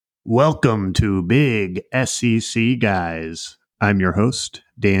Welcome to Big SEC Guys. I'm your host,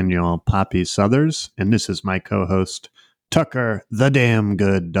 Daniel Poppy Southers, and this is my co-host, Tucker the Damn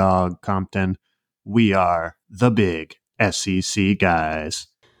Good Dog Compton. We are the Big SEC Guys.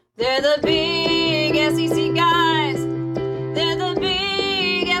 They're the Big SEC Guys. They're the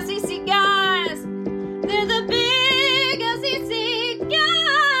Big SEC Guys. They're the Big SEC Guys.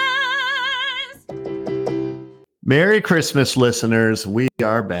 Merry Christmas, listeners. We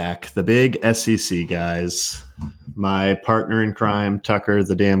are back, the Big SEC Guys. My partner in crime, Tucker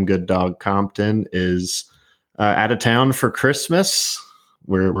the Damn Good Dog Compton, is out of town for Christmas.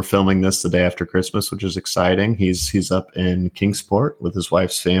 We're filming this the day after Christmas, which is exciting. He's up in Kingsport with his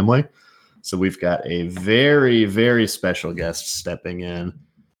wife's family. So we've got a very, very special guest stepping in.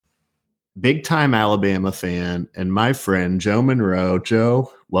 Big time Alabama fan and my friend, Joe Monroe.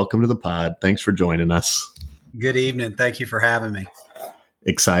 Joe, welcome to the pod. Thanks for joining us. Good evening. Thank you for having me.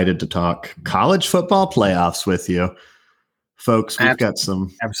 Excited to talk college football playoffs with you. Folks, we've got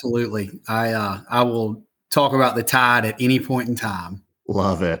some. Absolutely. I will talk about the Tide at any point in time.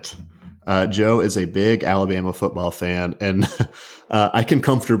 Love it. Joe is a big Alabama football fan, and I can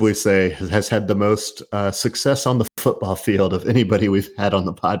comfortably say has had the most success on the football field of anybody we've had on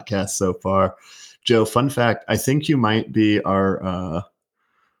the podcast so far. Joe, fun fact, I think you might be our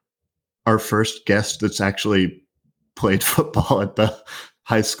first guest that's actually played football at the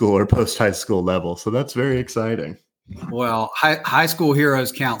high school or post-high school level. So that's very exciting. Well, high school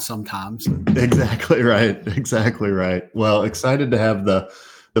heroes count sometimes. Exactly right. Exactly right. Well, excited to have the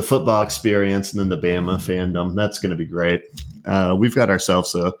football experience and then the Bama fandom. That's going to be great. We've got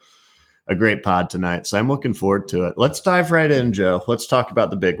ourselves a great pod tonight, so I'm looking forward to it. Let's dive right in, Joe. Let's talk about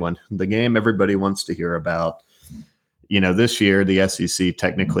the big one, the game everybody wants to hear about. You know, this year, the SEC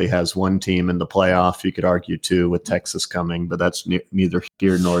technically has one team in the playoff. You could argue two with Texas coming, but that's neither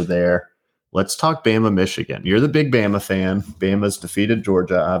here nor there. Let's talk Bama, Michigan. You're the big Bama fan. Bama's defeated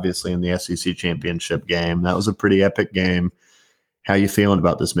Georgia, obviously, in the SEC championship game. That was a pretty epic game. How you feeling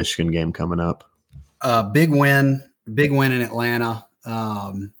about this Michigan game coming up? Big win in Atlanta.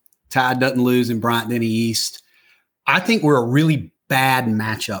 Tide doesn't lose in Bryant-Denny East. I think we're a really bad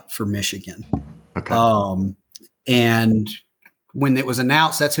matchup for Michigan. Okay. And when it was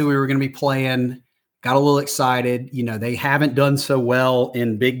announced that's who we were going to be playing, got a little excited. You know, they haven't done so well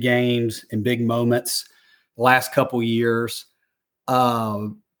in big games and big moments the last couple years.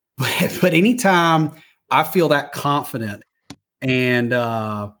 But anytime I feel that confident and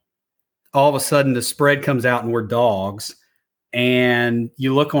all of a sudden the spread comes out and we're dogs, and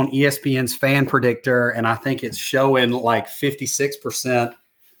you look on ESPN's fan predictor and I think it's showing like 56%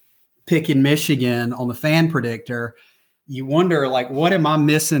 picking Michigan on the fan predictor, you wonder, like, what am I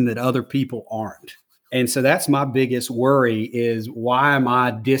missing that other people aren't? And so that's my biggest worry is why am I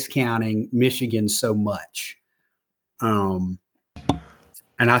discounting Michigan so much? And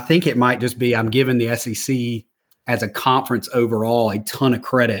I think it might just be I'm giving the SEC as a conference overall a ton of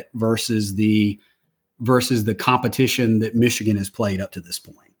credit versus the competition that Michigan has played up to this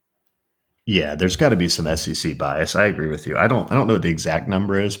point. Yeah, there's got to be some SEC bias. I agree with you. I don't know what the exact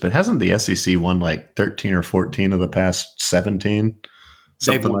number is, but hasn't the SEC won like 13 or 14 of the past 17?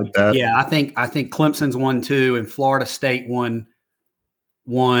 Something like that. Yeah, I think Clemson's won 2 and Florida State won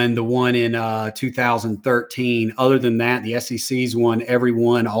the one in 2013. Other than that, the SEC's won every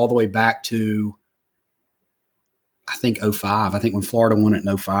one all the way back to I think 05. I think when Florida won it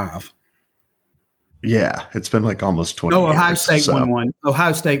in 05. Yeah, it's been like almost 20 years. Ohio State won one.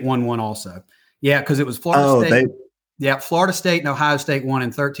 Ohio State won one also. Yeah, because it was Florida State. Florida State and Ohio State won in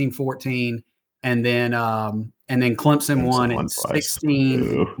 13-14, and then Clemson won in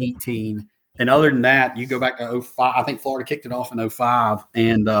 16-18. And other than that, you go back to 05. I think Florida kicked it off in 05,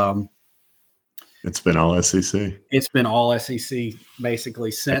 and it's been all SEC. It's been all SEC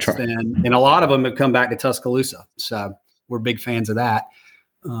basically since then, and a lot of them have come back to Tuscaloosa. So we're big fans of that.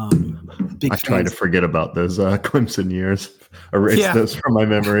 I try to forget about those Clemson years, erase those from my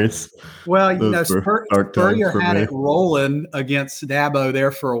memories. Well, you know, Spurrier had it rolling against Dabo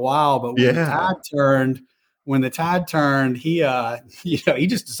there for a while, but when the tide turned, he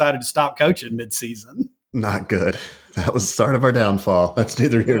just decided to stop coaching midseason. Not good. That was the start of our downfall. That's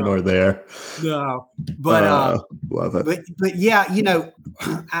neither here nor there. No, but love it. But yeah, you know,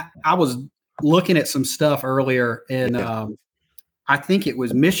 I was looking at some stuff earlier, and I think it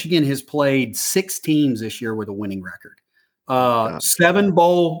was Michigan has played 6 teams this year with a winning record. 7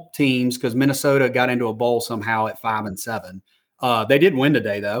 bowl teams because Minnesota got into a bowl somehow at 5-7. They did win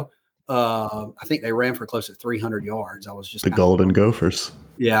today though. I think they ran for close to 300 yards. I was just the Golden Gophers.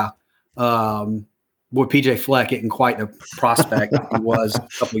 Yeah. boy, PJ Fleck isn't quite the prospect he was a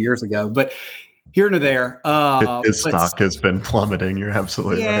couple of years ago, but here and there. His stock has been plummeting. You're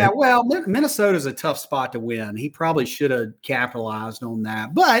absolutely Yeah, right. well, Minnesota's a tough spot to win. He probably should have capitalized on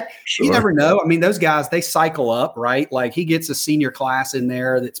that, but Sure. you never know. I mean, those guys, they cycle up, right? Like he gets a senior class in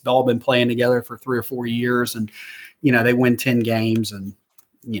there that's all been playing together for 3 or 4 years, and they win 10 games, and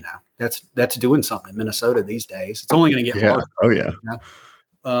that's doing something in Minnesota these days. It's only going to get harder. Oh yeah.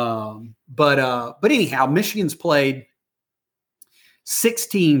 But anyhow, Michigan's played 6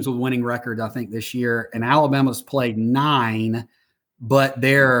 teams with winning records, I think, this year, and Alabama's played 9. But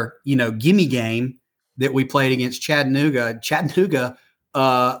their, gimme game that we played against Chattanooga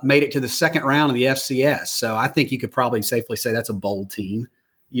made it to the second round of the FCS. So I think you could probably safely say that's a bowl team.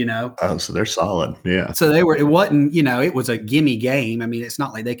 Oh, so they're solid. Yeah. So it wasn't, it was a gimme game. I mean, it's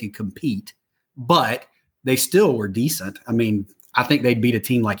not like they could compete, but they still were decent. I mean, I think they'd beat a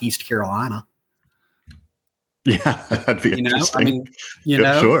team like East Carolina. Yeah, that'd be interesting. I mean,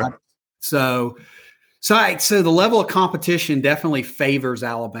 sure. So the level of competition definitely favors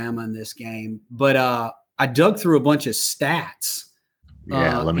Alabama in this game. But I dug through a bunch of stats.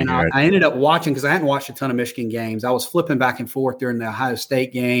 Yeah, let me hear it. I ended up watching, because I hadn't watched a ton of Michigan games. I was flipping back and forth during the Ohio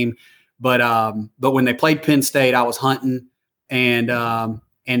State game, but when they played Penn State, I was hunting, and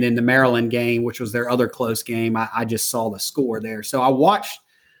in the Maryland game, which was their other close game, I just saw the score there. So I watched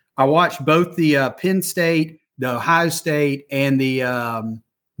both the Penn State, the Ohio State, and the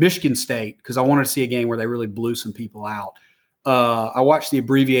Michigan State, because I wanted to see a game where they really blew some people out. I watched the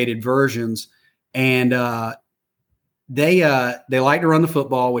abbreviated versions, and they like to run the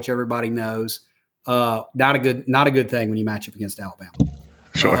football, which everybody knows. Not a good thing when you match up against Alabama.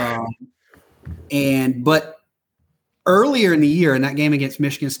 Sure. But earlier in the year, in that game against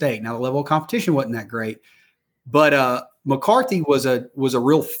Michigan State, now the level of competition wasn't that great, but McCarthy was a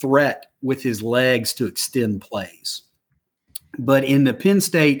real threat with his legs to extend plays. But in the Penn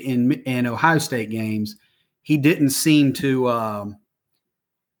State and Ohio State games, he didn't seem to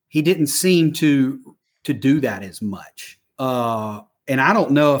do that as much. And I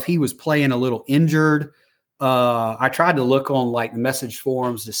don't know if he was playing a little injured. I tried to look on like the message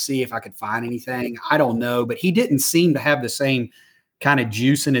forums to see if I could find anything. I don't know, but he didn't seem to have the same kind of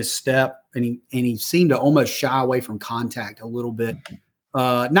juice in his step, and he seemed to almost shy away from contact a little bit.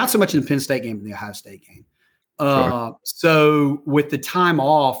 Not so much in the Penn State game, but the Ohio State game. Sure. So with the time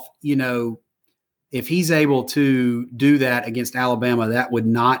off, if he's able to do that against Alabama, that would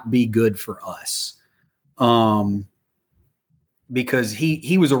not be good for us. Because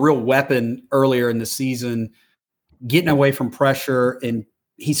he was a real weapon earlier in the season, getting away from pressure, and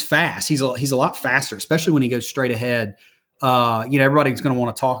he's fast. He's a lot faster, especially when he goes straight ahead. Everybody's going to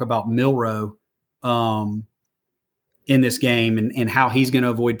want to talk about Monroe in this game and how he's going to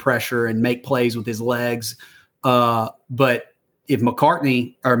avoid pressure and make plays with his legs. But if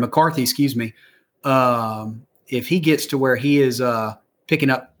McCarthy, if he gets to where he is picking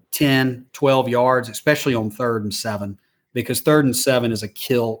up 10, 12 yards, especially on 3rd and 7, because 3rd and 7 is a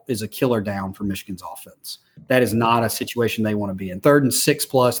killer down for Michigan's offense. That is not a situation they want to be in. 3rd and 6+,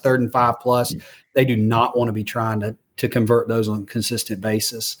 3rd and 5+, they do not want to be trying to convert those on a consistent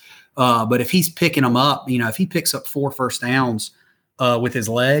basis. But if he's picking them up, if he picks up 4 first downs with his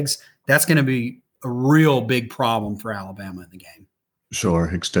legs, that's going to be a real big problem for Alabama in the game. Sure,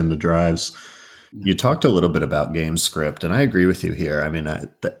 extended drives. You talked a little bit about game script, and I agree with you here. I mean,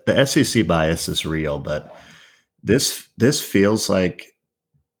 the SEC bias is real, but this feels like,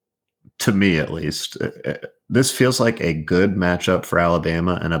 to me at least, this feels like a good matchup for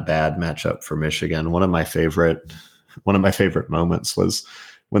Alabama and a bad matchup for Michigan. One of my favorite moments was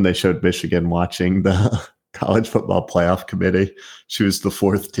when they showed Michigan watching the college football playoff committee. She was the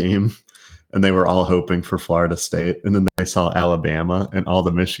 4th team, and they were all hoping for Florida State. And then they saw Alabama, and all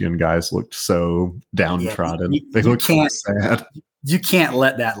the Michigan guys looked so downtrodden. They looked so sad. You can't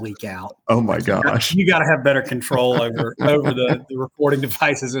let that leak out. Oh my gosh. You got to have better control over the recording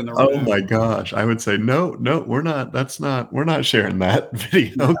devices in the room. Oh my gosh. I would say, no, we're not sharing that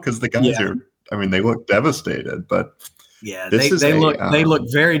video, because the guys they look devastated, but yeah, they look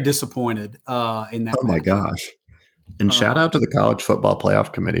very disappointed in that. Oh my gosh. And shout out to the college football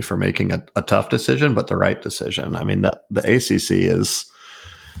playoff committee for making a tough decision, but the right decision. I mean, the ACC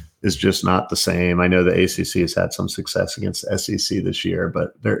is just not the same. I know the ACC has had some success against the SEC this year,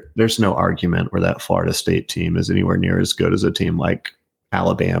 but there's no argument where that Florida State team is anywhere near as good as a team like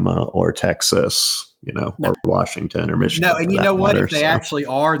Alabama or Texas, or Washington or Michigan. No, and you know what? If they actually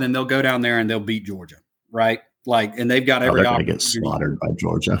are, then they'll go down there and they'll beat Georgia, right? And they've got every opportunity. They're going to get slaughtered by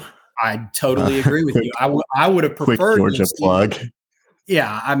Georgia. I totally agree with you. I would have preferred quick Georgia plug.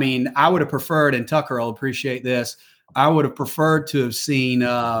 Yeah, I mean, I would have preferred, and Tucker will appreciate this. I would have preferred to have seen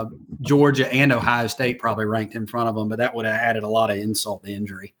Georgia and Ohio State probably ranked in front of them, but that would have added a lot of insult to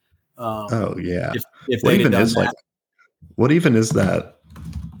injury. Oh yeah. If What they'd have even done is that. what even is that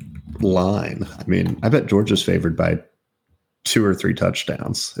line? I mean, I bet Georgia's favored by 2 or 3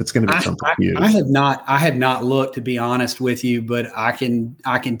 touchdowns. It's going to be something huge. I have not looked, to be honest with you, but I can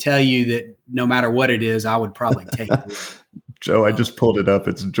tell you that no matter what it is, I would probably take it. Joe, I just pulled it up.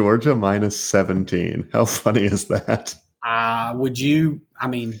 It's Georgia minus 17. How funny is that? Would you? I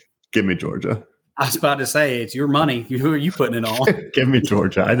mean, Give me Georgia. I was about to say it's your money. Who are you putting it on? Give me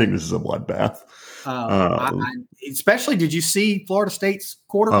Georgia. I think this is a bloodbath. Especially, did you see Florida State's Oh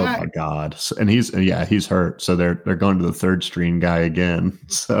quarterback? my God! And he's hurt. So they're going to the third string guy again.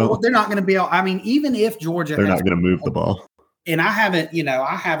 So Well, they're not going to be. I mean, even if Georgia, they're not going to move the ball. And I haven't.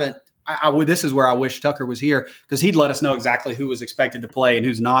 This is where I wish Tucker was here because he'd let us know exactly who was expected to play and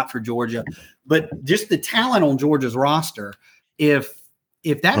who's not for Georgia. But just the talent on Georgia's roster, if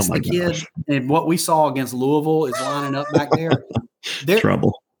that's the kid and what we saw against Louisville is lining up back there, they're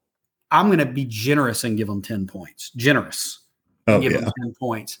Trouble. I'm going to be generous and give them 10 points. Generous. Give them 10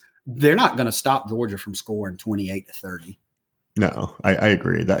 points. They're not going to stop Georgia from scoring 28-30. No, I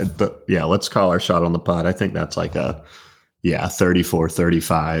agree. Let's call our shot on the pod. I think that's like a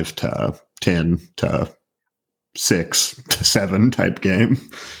 34-35 to 10 to 6 to 7 type game.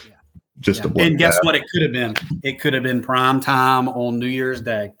 Yeah. Just a and guess what it could have been? It could have been prime time on New Year's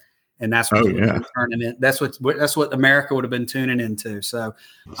Day. And that's what turning in. That's what America would have been tuning into. So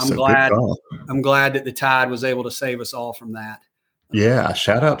I'm glad that the Tide was able to save us all from that. Yeah,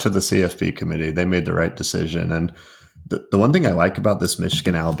 shout out to the CFP committee. They made the right decision. And the one thing I like about this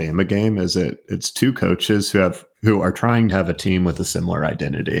Michigan-Alabama game is it's 2 coaches who are trying to have a team with a similar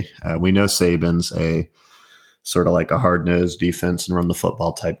identity. We know Saban's a sort of like a hard-nosed defense and run the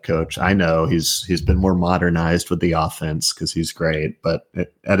football type coach. I know he's been more modernized with the offense because he's great, but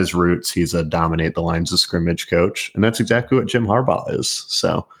at his roots, he's a dominate the lines of scrimmage coach. And that's exactly what Jim Harbaugh is.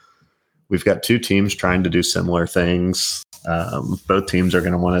 So we've got 2 teams trying to do similar things. Both teams are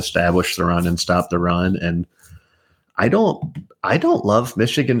going to want to establish the run and stop the run. And I don't love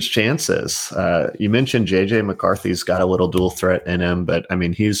Michigan's chances. You mentioned JJ McCarthy's got a little dual threat in him, but I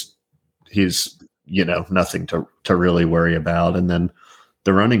mean, he's nothing to really worry about. And then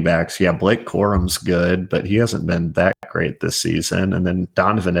the running backs, Blake Corum's good, but he hasn't been that great this season. And then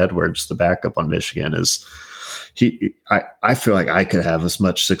Donovan Edwards, the backup on Michigan, I feel like I could have as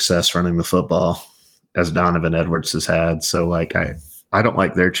much success running the football as Donovan Edwards has had. So like I don't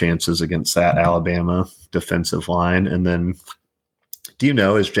like their chances against that Alabama defensive line. And then do you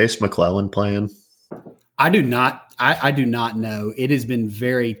know, is Jace McClellan playing? I do not. I do not know. It has been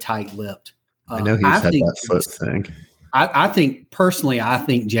very tight-lipped. I know he's had that foot thing. I think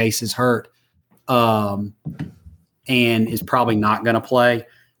Jace is hurt and is probably not going to play.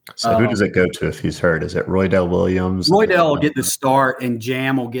 So who does it go to if he's hurt? Is it Roydell Williams? Roydell will get the start, and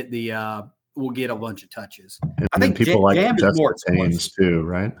Jam will get will get a bunch of touches. And I think people like Justin Haynes too,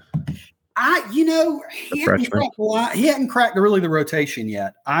 right? He hadn't cracked really the rotation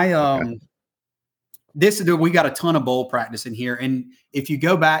yet. We got a ton of bowl practice in here. And if you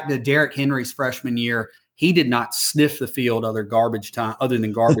go back to Derrick Henry's freshman year, he did not sniff the field other than garbage time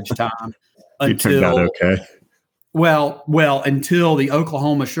until turned out okay. Well, until the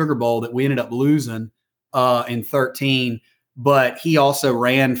Oklahoma Sugar Bowl that we ended up losing in 2013. But he also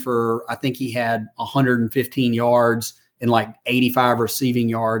ran for, I think he had 115 yards and like 85 receiving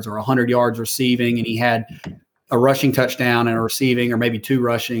yards or 100 yards receiving. And he had a rushing touchdown and a receiving, or maybe 2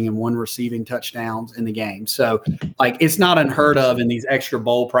 rushing and 1 receiving touchdowns in the game. So like, it's not unheard of in these extra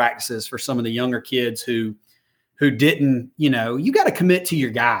bowl practices for some of the younger kids who didn't, you got to commit to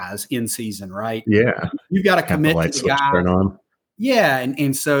your guys in season, right? Yeah. You've got to commit to the guys. Yeah.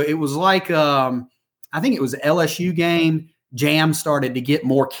 And so it was like, I think it was the LSU game. Jam started to get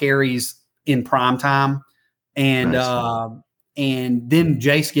more carries in prime time. And, and then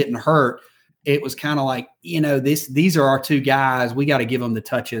Jace getting hurt. It was kind of like, these are our 2 guys. We got to give them the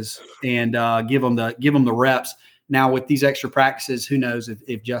touches and give them the reps. Now with these extra practices, who knows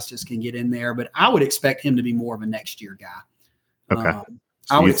if Justice can get in there, but I would expect him to be more of a next year guy. Okay.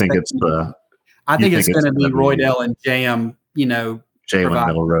 So you think it's I think it's going to be Roydell and Jam, Jalen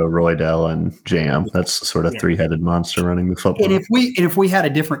Milroe, Roydell, and Jam. That's the sort of 3-headed monster running the football. And if we had a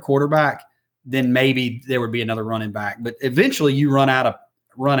different quarterback, then maybe there would be another running back. But eventually you run out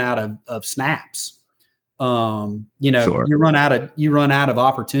of snaps. Sure. You run out of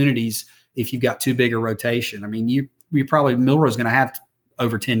opportunities if you've got too big a rotation. I mean, you probably Milroe's going to have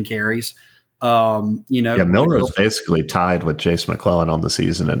over 10 carries. Yeah, Milroe's basically tied with Jace McClellan on the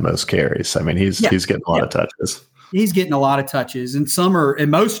season in most carries. I mean, he's getting a lot of touches. He's getting a lot of touches, and some are,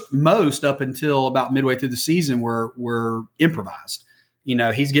 and most up until about midway through the season were improvised.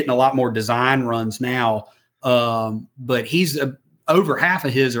 He's getting a lot more design runs now, but he's over half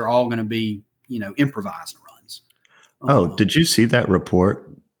of his are all going to be improvised runs. Did you see that report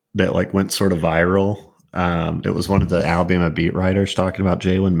that went sort of viral? It was one of the Alabama beat writers talking about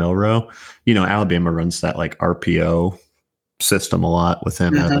Jalen Milroe. Alabama runs that RPO system a lot with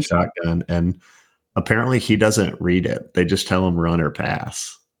him out of the shotgun, and apparently he doesn't read it. They just tell him run or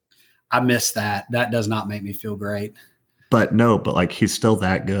pass. I miss that. That does not make me feel great. But he's still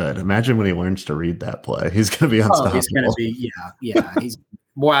that good. Imagine when he learns to read that play. He's going to be unstoppable. He's going to be, yeah.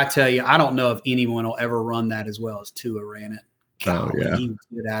 Boy, I tell you, I don't know if anyone will ever run that as well as Tua ran it. God, he was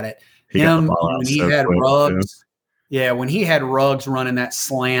good at it. When he had Ruggs, when he had Ruggs running that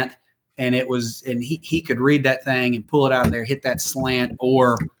slant, and he could read that thing and pull it out of there, hit that slant,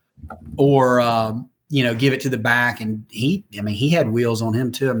 or give it to the back, and he had wheels on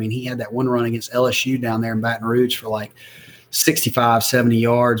him too. I mean, he had that one run against LSU down there in Baton Rouge for 65, 70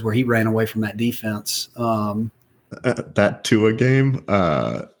 yards where he ran away from that defense. That Tua game,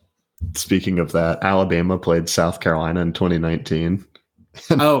 speaking of that, Alabama played South Carolina in 2019.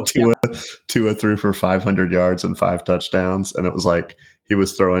 Tua threw for 500 yards and 5 touchdowns, and it was he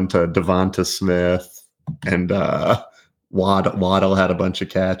was throwing to Devonta Smith, and Waddle had a bunch of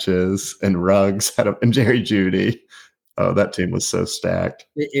catches, and Ruggs and Jerry Jeudy. Oh, that team was so stacked.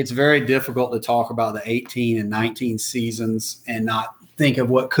 It's very difficult to talk about the 18 and 19 seasons and not think of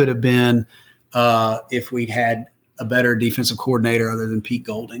what could have been if we'd had a better defensive coordinator other than Pete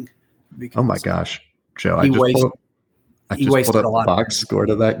Golding. Oh my gosh, Joe! I just pulled up the box score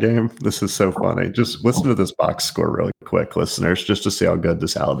to that game. This is so funny. Just listen to this box score really quick, listeners, just to see how good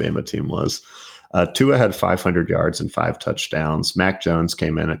this Alabama team was. Tua had 500 yards and 5 touchdowns. Mac Jones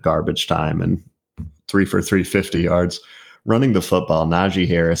came in at garbage time and 3 for 350 yards. Running the football, Najee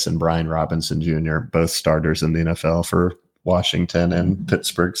Harris and Brian Robinson Jr., both starters in the NFL for Washington and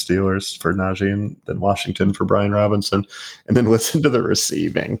Pittsburgh Steelers for Najee, and then Washington for Brian Robinson. And then listen to the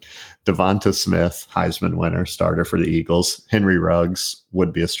receiving. Devonta Smith, Heisman winner, starter for the Eagles. Henry Ruggs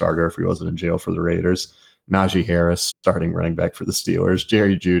would be a starter if he wasn't in jail for the Raiders. Najee Harris, starting running back for the Steelers.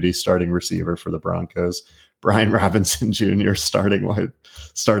 Jerry Jeudy, starting receiver for the Broncos. Brian Robinson Jr., starting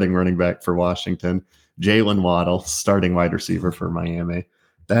running back for Washington. Jalen Waddle, starting wide receiver for Miami.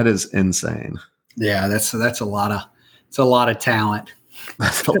 That is insane. Yeah, that's a lot of talent.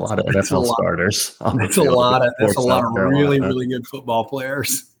 That's a lot of NFL starters. That's a lot of really, really good football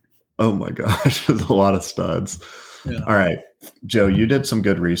players. Oh my gosh, there's a lot of studs. Yeah. All right, Joe, you did some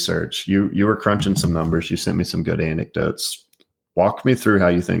good research. You were crunching some numbers. You sent me some good anecdotes. Walk me through how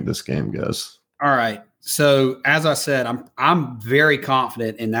you think this game goes. All right. So as I said, I'm very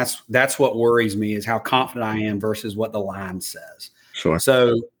confident, and that's what worries me is how confident I am versus what the line says. Sure.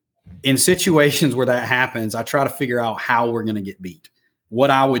 So in situations where that happens, I try to figure out how we're going to get beat. What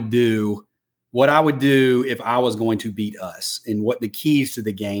I would do if I was going to beat us, and what the keys to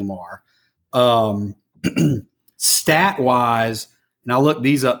the game are. Stat wise, and I looked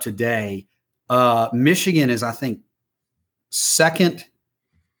these up today. Michigan is, I think, second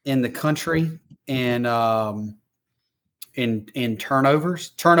in the country in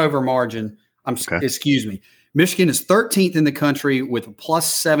turnover margin. Excuse me. Michigan is 13th in the country with a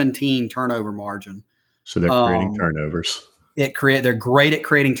plus 17 turnover margin. So they're creating turnovers. They're great at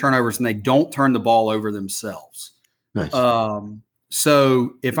creating turnovers, and they don't turn the ball over themselves. Nice.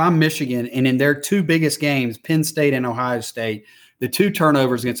 So if I'm Michigan, and in their 2 biggest games, Penn State and Ohio State, the 2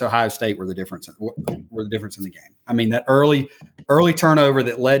 turnovers against Ohio State were the difference in the game. I mean, that early turnover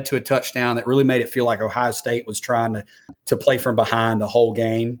that led to a touchdown that really made it feel like Ohio State was trying to play from behind the whole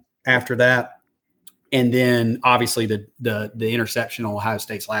game after that. And then obviously the interception on Ohio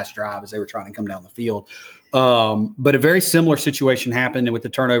State's last drive as they were trying to come down the field. But a very similar situation happened with the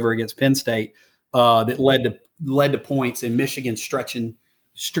turnover against Penn State that led to points, and Michigan stretching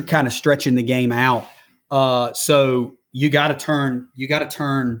the game out. So you got to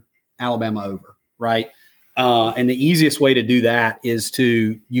turn Alabama over, right? And the easiest way to do that is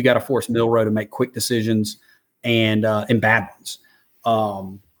you got to force Monroe to make quick decisions and bad ones.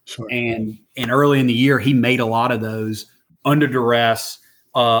 Sure. And early in the year, he made a lot of those under duress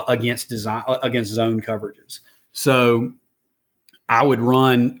against zone coverages. So I would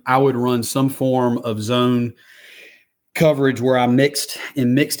run some form of zone coverage where I mixed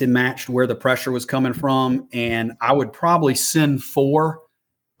and matched where the pressure was coming from, and I would probably send 4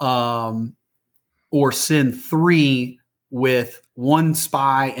 or send 3 with one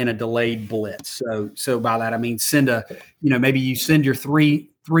spy and a delayed blitz. So by that I mean maybe you send your three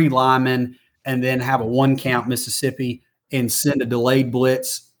linemen and then have a 1 count Mississippi and send a delayed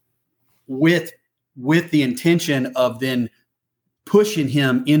blitz with the intention of then pushing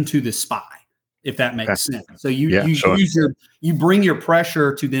him into the spy, if that makes sense. So you bring your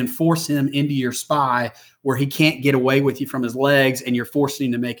pressure to then force him into your spy where he can't get away with you from his legs, and you're forcing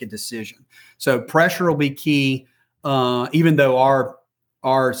him to make a decision. So pressure will be key. Even though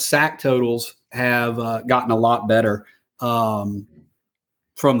our sack totals have gotten a lot better you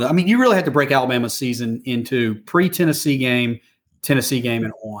really had to break Alabama's season into pre-Tennessee game, Tennessee game,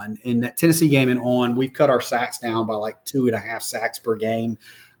 and on. In that Tennessee game and on, we've cut our sacks down by like 2.5 sacks per game.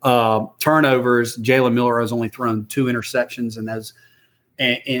 Turnovers, Jalen Miller has only thrown 2 interceptions in those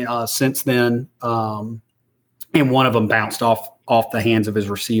since then. And one of them bounced off the hands of his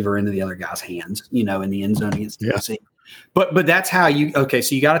receiver into the other guy's hands, in the end zone against Tennessee. But that's how so you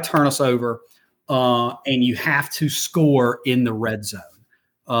got to turn us over, and you have to score in the red zone.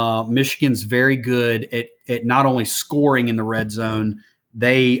 Michigan's very good at not only scoring in the red zone,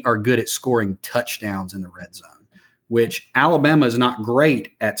 they are good at scoring touchdowns in the red zone, which Alabama is not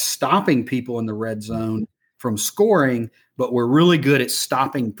great at stopping people in the red zone from scoring, but we're really good at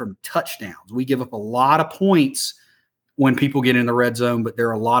stopping from touchdowns. We give up a lot of points when people get in the red zone, but there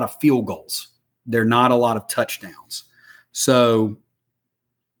are a lot of field goals. There are not a lot of touchdowns. So,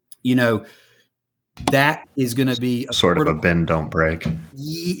 that is going to be sort of a bend, don't break.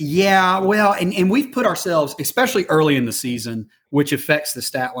 Yeah. Well, and we've put ourselves, especially early in the season, which affects the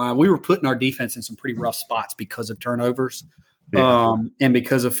stat line. We were putting our defense in some pretty rough spots because of turnovers. And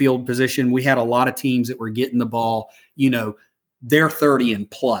because of field position. We had a lot of teams that were getting the ball, they're 30 and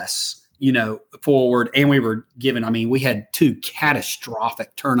plus, forward. And we were we had 2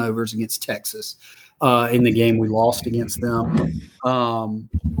 catastrophic turnovers against Texas in the game we lost against them.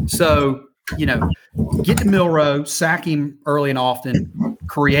 Get to Monroe, sack him early and often,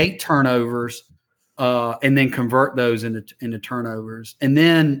 create turnovers, and then convert those into turnovers. And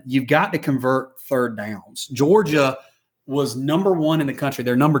then you've got to convert third downs. Georgia was number 1 in the country.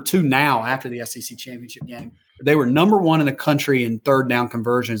 They're number 2 now after the SEC championship game. They were number 1 in the country in third down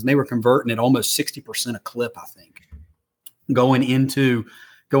conversions, and they were converting at almost 60% a clip, I think, going in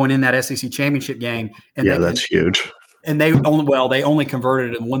that SEC championship game. And that's huge. And they only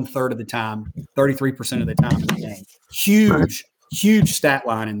converted it in 1/3 of the time, 33% of the time in the game. Huge stat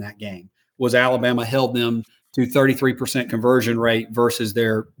line in that game was Alabama held them to 33% conversion rate versus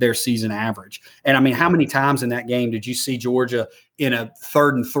their season average. And how many times in that game did you see Georgia in a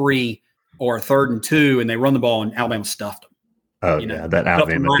 3rd and 3 or a 3rd and 2 and they run the ball and Alabama stuffed them? Oh, that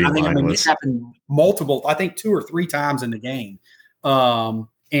Alabama D-line was. It happened multiple, I think 2 or 3 times in the game.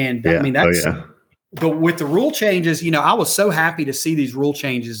 But with the rule changes, I was so happy to see these rule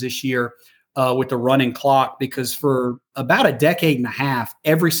changes this year with the running clock, because for about a decade and a half,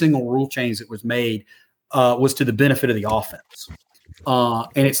 every single rule change that was made was to the benefit of the offense.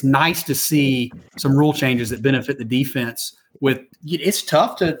 And it's nice to see some rule changes that benefit the defense. It's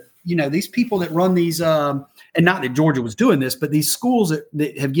tough to, these people that run these, and not that Georgia was doing this, but these schools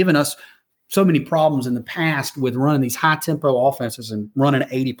that have given us so many problems in the past with running these high tempo offenses and running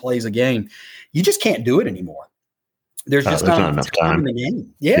 80 plays a game. You just can't do it anymore. There's just not enough time in the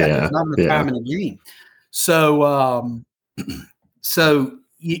game. There's not enough time in the game. So,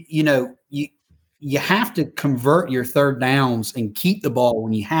 you have to convert your third downs and keep the ball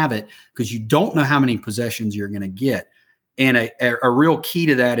when you have it, because you don't know how many possessions you're going to get. And a real key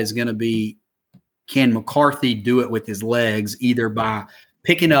to that is going to be, can McCarthy do it with his legs, either by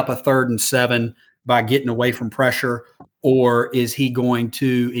picking up a 3rd and 7 by getting away from pressure, or is he going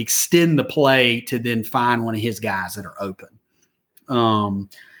to extend the play to then find one of his guys that are open?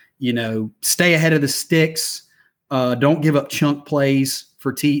 Stay ahead of the sticks. Don't give up chunk plays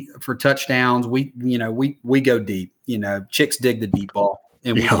for touchdowns. We go deep. Chicks dig the deep ball.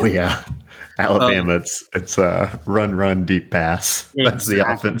 And Alabama, it's run, deep pass. Exactly. That's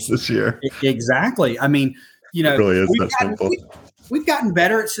the offense this year. Exactly. It really is that simple. We've gotten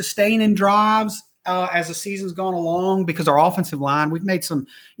better at sustaining drives as the season's gone along, because our offensive line, we've made some,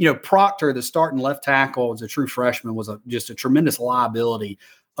 Proctor, the starting left tackle, as a true freshman, was just a tremendous liability.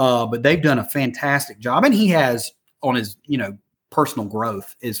 But they've done a fantastic job. And he has on his, personal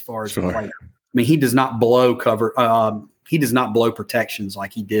growth as far as the player. He does not blow cover. He does not blow protections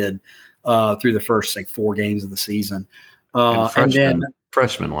like he did through the first, 4 games of the season. And then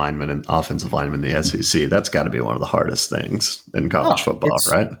freshman lineman and offensive lineman in the SEC, that's got to be one of the hardest things in college football,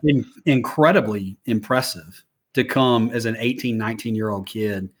 right? Incredibly impressive to come as an 18, 19-year-old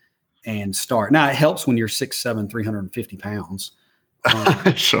kid and start. Now it helps when you're 6'7", 350 pounds.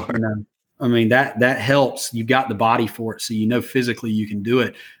 Sure. I mean, that helps. You got the body for it. So, physically you can do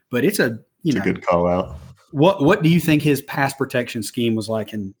it, but it's a good call out. What do you think his pass protection scheme was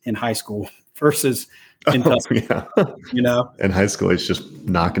like in high school versus in yeah. In high school, he's just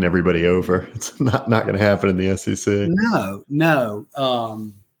knocking everybody over. It's not going to happen in the SEC. No.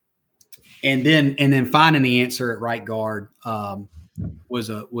 And then finding the answer at right guard was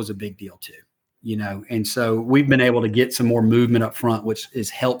a big deal too, And so we've been able to get some more movement up front, which has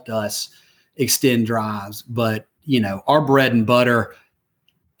helped us extend drives. But our bread and butter,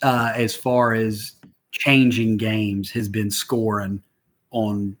 as far as changing games, has been scoring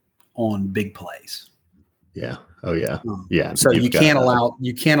on big plays. Yeah. Oh yeah. Yeah. So you can't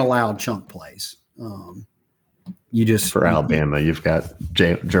allow chunk plays. You just for Alabama, you've got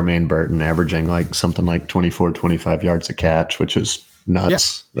Jermaine Burton averaging like something like 24, 25 yards a catch, which is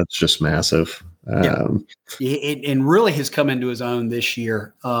nuts. Yeah. That's just massive. And really has come into his own this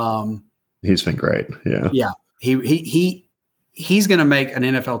year. He's been great. Yeah. Yeah. He's going to make an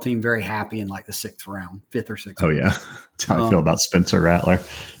NFL team very happy in like the 6th round, 5th or 6th. Oh yeah. That's how I feel about Spencer Rattler.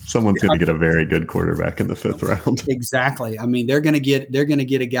 Someone's going to get a very good quarterback in the 5th round. Exactly. I mean, they're going to get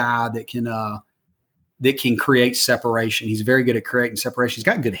a guy that can create separation. He's very good at creating separation. He's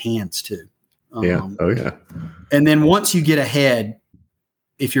got good hands too. Yeah. Oh yeah. And then once you get ahead,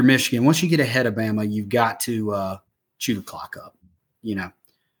 if you're Michigan, once you get ahead of Bama, you've got to chew the clock up. You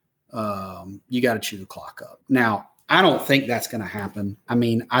got to chew the clock up. Now, I don't think that's going to happen. I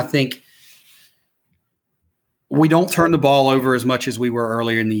mean, I think we don't turn the ball over as much as we were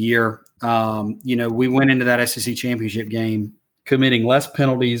earlier in the year. We went into that SEC championship game committing less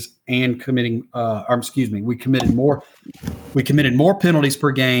penalties and we committed more penalties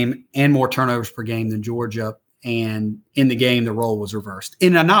per game and more turnovers per game than Georgia. And in the game, the role was reversed.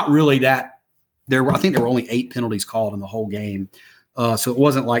 And not really that I think there were only 8 penalties called in the whole game. So it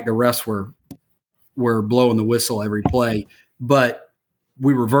wasn't like the refs were blowing the whistle every play, but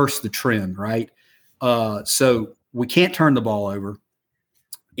we reversed the trend, right? So we can't turn the ball over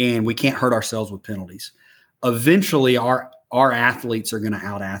and we can't hurt ourselves with penalties. Eventually our athletes are going to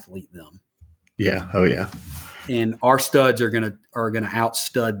out-athlete them. Yeah. Oh yeah. And our studs are going to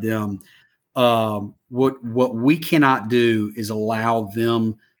outstud them. What we cannot do is allow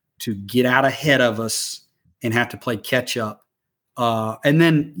them to get out ahead of us and have to play catch up. And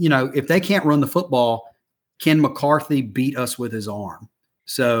then, if they can't run the football, Ken McCarthy beat us with his arm.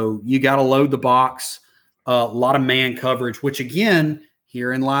 So you got to load the box, a lot of man coverage, which again,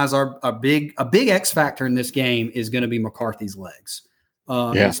 herein lies a big X factor in this game is going to be McCarthy's legs.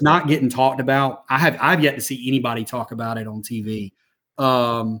 It's not getting talked about. I've yet to see anybody talk about it on TV.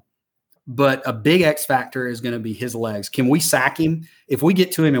 But a big X factor is going to be his legs. Can we sack him? If we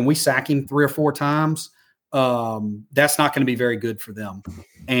get to him and we sack him 3 or 4 times, that's not going to be very good for them.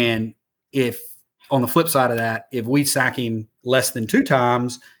 And if on the flip side of that, if we sack him less than 2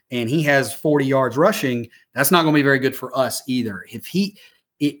 times and he has 40 yards rushing, that's not going to be very good for us either. If he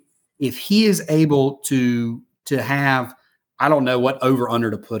is able to have, I don't know what over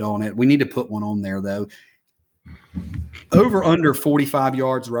under to put on it. We need to put one on there though. Over under 45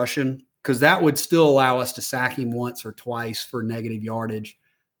 yards rushing, because that would still allow us to sack him once or twice for negative yardage.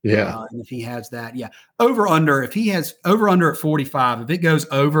 Yeah. And if he has that, over under, if he has over under at 45, if it goes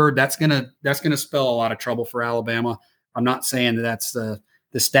over, that's going to spell a lot of trouble for Alabama. I'm not saying that that's the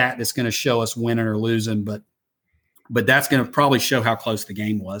stat that's going to show us winning or losing, but that's going to probably show how close the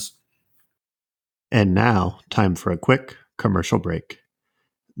game was. And now, time for a quick commercial break.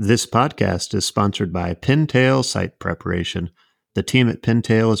 This podcast is sponsored by Pintail Site Preparation. The team at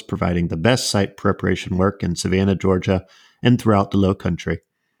Pintail is providing the best site preparation work in Savannah, Georgia, and throughout the Low Country.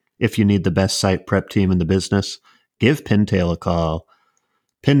 If you need the best site prep team in the business, give Pintail a call.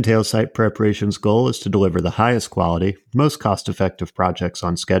 Pintail Site Preparation's goal is to deliver the highest quality, most cost-effective projects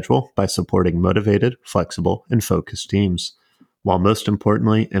on schedule by supporting motivated, flexible, and focused teams, while most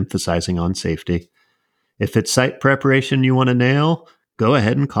importantly emphasizing on safety. If it's site preparation you want to nail, go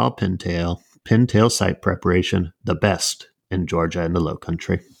ahead and call Pintail. Pintail Site Preparation, the best in Georgia and the Low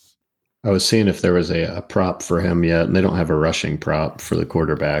Country. I was seeing if there was a prop for him yet, and they don't have a rushing prop for the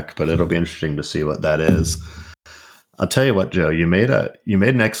quarterback, but it'll be interesting to see what that is. I'll tell you what, Joe, you made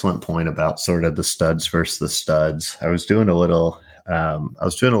an excellent point about sort of the studs versus the studs. I was doing a little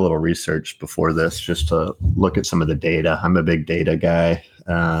research before this just to look at some of the data. I'm a big data guy.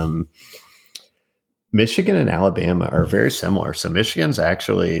 Michigan and Alabama are very similar. So Michigan's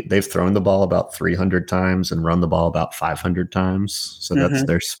they've thrown the ball about 300 times and run the ball about 500 times. So that's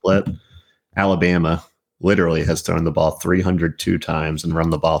their split. Alabama, literally has thrown the ball 302 times and run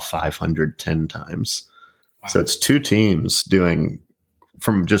the ball 510 times. Wow. So it's two teams doing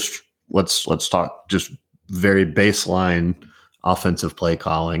from just let's talk just very baseline offensive play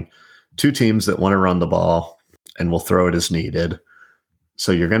calling. Two teams that want to run the ball and will throw it as needed.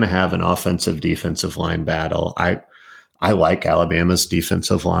 So you're going to have an offensive defensive line battle. I like Alabama's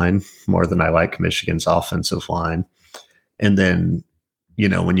defensive line more than I like Michigan's offensive line. And then,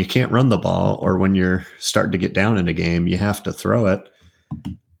 when you can't run the ball or when you're starting to get down in a game, you have to throw it.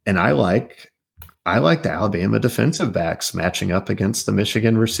 And I like the Alabama defensive backs matching up against the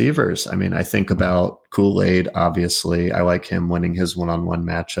Michigan receivers. I mean, I think about Kool-Aid, obviously. I like him winning his one-on-one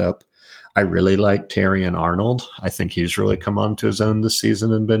matchup. I really like Terry and Arnold. I think he's really come onto his own this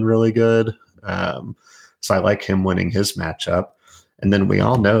season and been really good. So I like him winning his matchup. And then we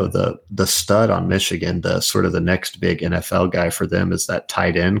all know the stud on Michigan, the sort of the next big NFL guy for them is that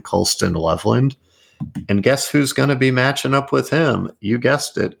tight end, Colston Loveland. And guess who's going to be matching up with him? You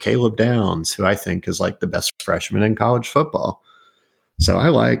guessed it, Caleb Downs, who I think is like the best freshman in college football. So I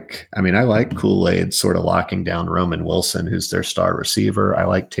like Kool-Aid sort of locking down Roman Wilson, who's their star receiver. I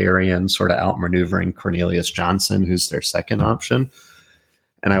like Terrian sort of outmaneuvering Cornelius Johnson, who's their second option.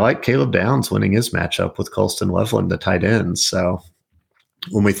 And I like Caleb Downs winning his matchup with Colston Loveland, the tight end. So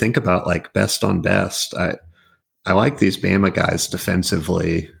when we think about like best on best, I like these Bama guys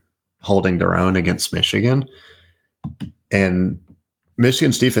defensively holding their own against Michigan. And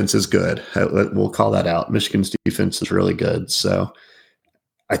Michigan's defense is good. We'll call that out. Michigan's defense is really good. So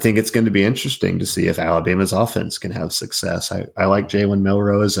I think it's going to be interesting to see if Alabama's offense can have success. I like Jalen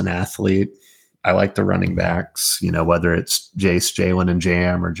Monroe as an athlete. I like the running backs, whether it's Jace, Jalen, and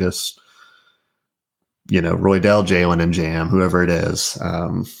Jam, or just, Roydell, Jalen, and Jam, whoever it is.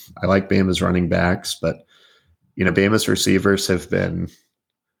 I like Bama's running backs, but, Bama's receivers have been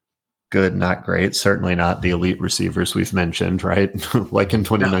good, not great. Certainly not the elite receivers we've mentioned, right? Like in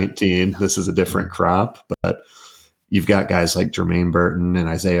 2019, this is a different crop, but you've got guys like Jermaine Burton and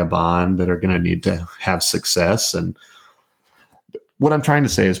Isaiah Bond that are going to need to have success. And what I'm trying to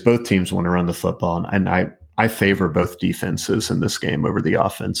say is both teams want to run the football, and I favor both defenses in this game over the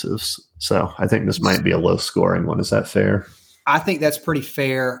offensives. So I think this might be a low scoring one. Is that fair? I think that's pretty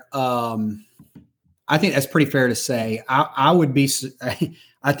fair. I think that's pretty fair to say.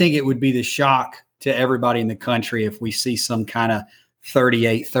 I think it would be the shock to everybody in the country if we see some kind of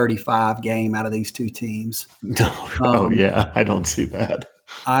 38-35 game out of these two teams. Yeah, I don't see that.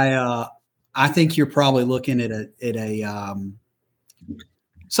 I think you're probably looking at a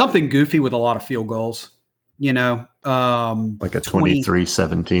something goofy with a lot of field goals. Like a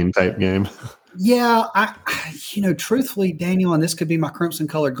 23-17 type game. Yeah, truthfully, Daniel, and this could be my crimson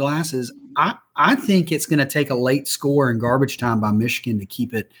colored glasses. I think it's going to take a late score in garbage time by Michigan to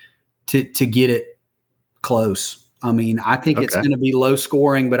keep it to get it close. I mean, I think it's going to be low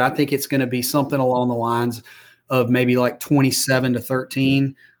scoring, but I think it's going to be something along the lines of maybe like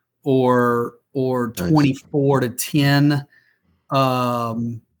 27-13 or 24-10,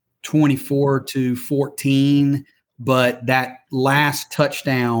 24-14. But that last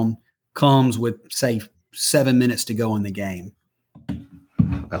touchdown comes with, say, 7 minutes to go in the game.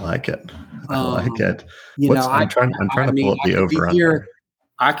 I like it. I'm trying to pull up the over.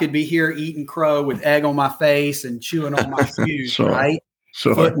 I could be here eating crow with egg on my face and chewing on my shoes, right?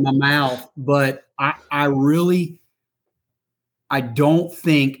 Sure. Foot in my mouth. But I don't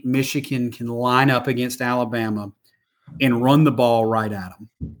think Michigan can line up against Alabama and run the ball right at them.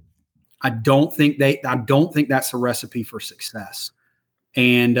 I don't think that's a recipe for success.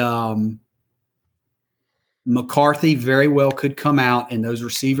 And McCarthy very well could come out, and those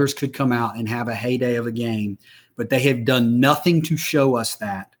receivers could come out and have a heyday of a game, but they have done nothing to show us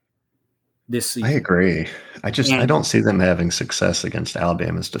that this season. I agree. I don't see them having success against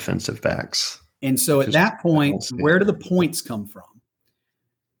Alabama's defensive backs. And so at that point, where do the points come from?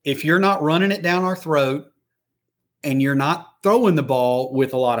 If you're not running it down our throat and you're not throwing the ball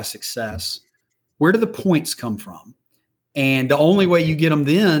with a lot of success, where do the points come from? And the only way you get them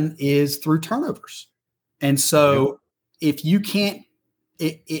then is through turnovers. And so if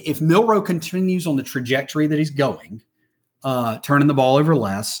Monroe continues on the trajectory that he's going, turning the ball over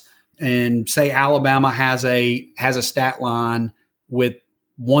less, and say Alabama has a stat line with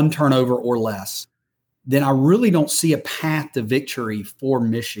one turnover or less, then I really don't see a path to victory for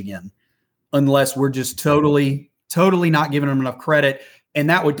Michigan unless we're just totally not giving them enough credit. And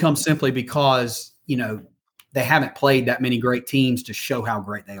that would come simply because, they haven't played that many great teams to show how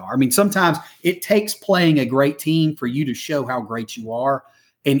great they are. I mean, sometimes it takes playing a great team for you to show how great you are.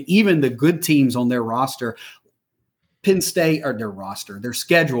 And even the good teams on their roster, Penn State, or their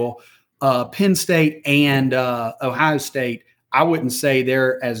schedule Penn State and Ohio State, I wouldn't say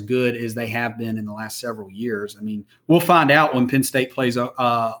they're as good as they have been in the last several years. I mean, we'll find out when Penn State plays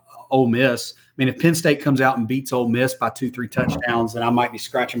Ole Miss. I mean, if Penn State comes out and beats Ole Miss by 2-3 touchdowns, then I might be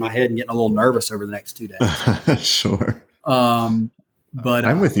scratching my head and getting a little nervous over the next 2 days. Sure. But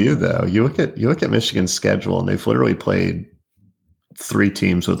I'm with you though. You look at Michigan's schedule, and they've literally played 3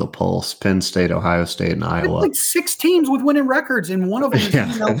 teams with a pulse: Penn State, Ohio State, and Iowa. Like 6 teams with winning records, and one of them is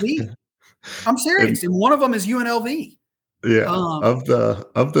UNLV. I'm serious, and one of them is UNLV. Yeah, of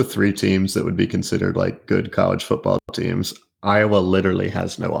the 3 teams that would be considered like good college football teams, Iowa literally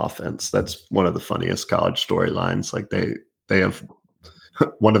has no offense. That's one of the funniest college storylines. Like they have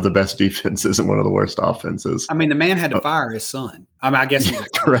one of the best defenses and one of the worst offenses. I mean, the man had to fire his son. I mean, I guess he's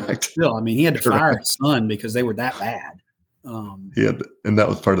correct. Still, I mean, he had to fire his son because they were that bad. And that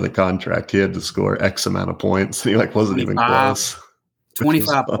was part of the contract. He had to score X amount of points. He wasn't even close.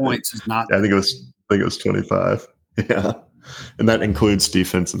 25 points is not. Yeah, I think it was 25. Yeah. And that includes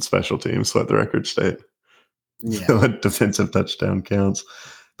defense and special teams, let the record state. Yeah. So a defensive touchdown counts.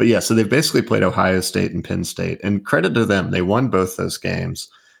 But yeah, so they've basically played Ohio State and Penn State. And credit to them, they won both those games.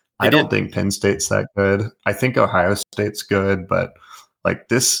 I don't think Penn State's that good. I think Ohio State's good, but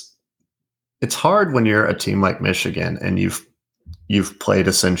it's hard when you're a team like Michigan and you've played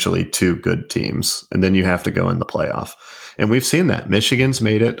essentially 2 good teams, and then you have to go in the playoff. And we've seen that. Michigan's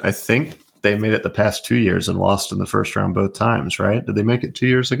made it. I think they made it the past 2 years and lost in the first round both times, right? Did they make it 2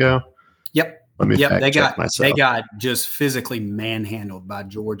 years ago? Yep. Let me fact check myself. They got just physically manhandled by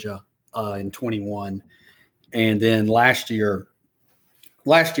Georgia in 21. And then last year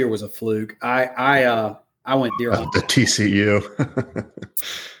was a fluke. I went deer hunting. The TCU.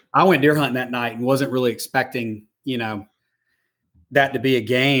 I went deer hunting that night and wasn't really expecting, that to be a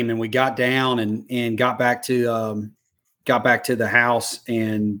game. And we got down and got back to the house,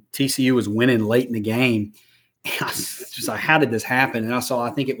 and TCU was winning late in the game. And I was just like, how did this happen? And I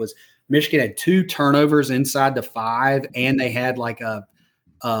think it was Michigan had 2 turnovers inside the 5, and they had like a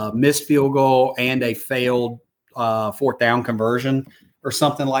missed field goal and a failed 4th down conversion or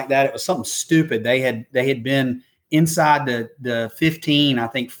something like that. It was something stupid. They had been inside the 15, I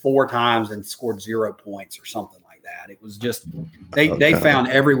think 4 times and scored 0 points or something like that. It was just they found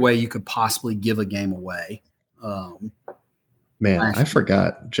every way you could possibly give a game away. Man, I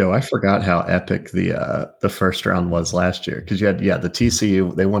forgot, Joe. I forgot how epic the first round was last year, because you had the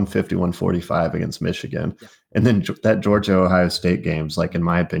TCU, they won 51-45 against Michigan, and then that Georgia-Ohio State game's, like, in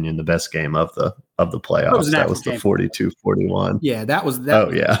my opinion, the best game of the playoffs. That was the 42-41. Yeah, that was.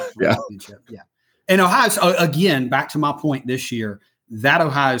 Yeah. And Ohio, again, back to my point this year, that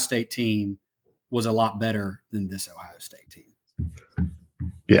Ohio State team was a lot better than this Ohio State team.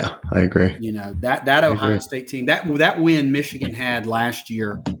 Yeah, I agree. That Ohio State team, that win Michigan had last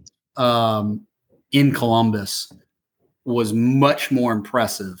year in Columbus was much more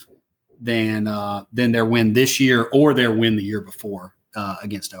impressive than their win this year or their win the year before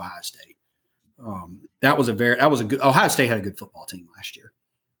against Ohio State. That was a good. Ohio State had a good football team last year.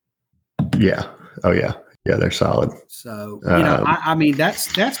 Yeah. Oh yeah. Yeah, they're solid. So I mean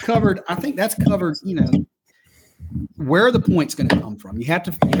that's covered. I think that's covered. Where are the points going to come from? You have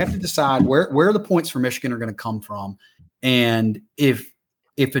to decide where the points for Michigan are going to come from. And if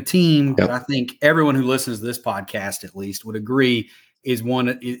a team that I think everyone who listens to this podcast at least would agree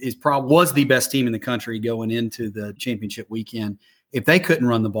was the best team in the country going into the championship weekend, if they couldn't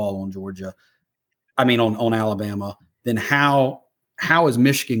run the ball on Georgia, on Alabama, then how is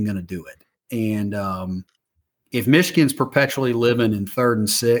Michigan going to do it? And if Michigan's perpetually living in 3rd and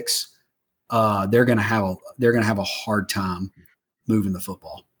 6, they're going to have a hard time moving the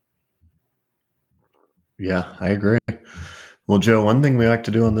football. Yeah, I agree. Well, Joe, one thing we like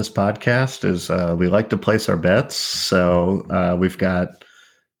to do on this podcast is we like to place our bets. So we've got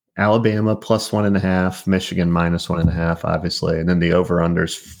Alabama +1.5, Michigan -1.5, obviously, and then the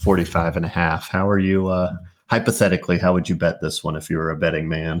over/under's 45.5. How are you? Hypothetically, how would you bet this one if you were a betting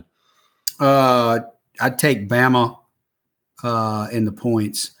man? I'd take Bama in the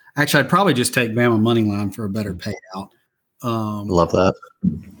points. Actually, I'd probably just take Bama money line for a better payout. Love that.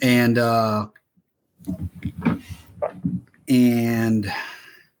 And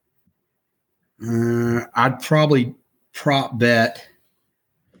I'd probably prop bet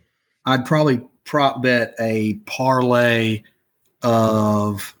a parlay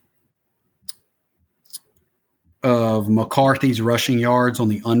of McCarthy's rushing yards on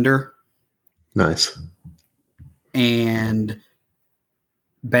the under. Nice. And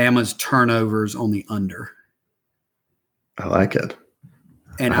Bama's turnovers on the under. I like it.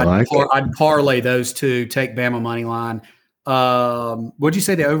 And I'd parlay those two, take Bama money line, What'd you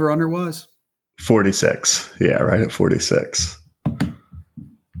say the over under was? 46. Yeah, right at 46.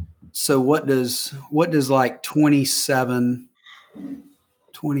 So what does like 27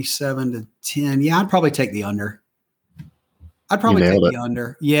 to 10? Yeah, I'd probably take the under.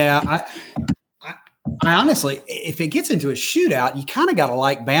 Yeah, I honestly, if it gets into a shootout, you kind of got to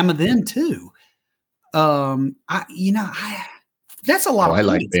like Bama then too. That's a lot of I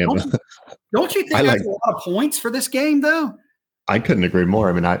like points. Bama. Don't you think that's a lot of points for this game though? I couldn't agree more.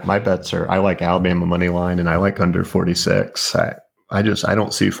 I mean, my bets are, I like Alabama money line and I like under 46. I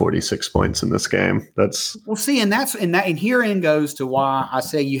don't see 46 points in this game. And herein goes to why I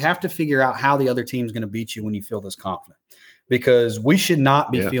say you have to figure out how the other team's going to beat you when you feel this confident, because we should not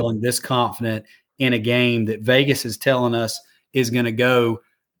be feeling this confident in a game that Vegas is telling us is going to go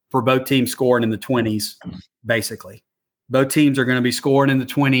for both teams scoring in the 20s. Basically, both teams are going to be scoring in the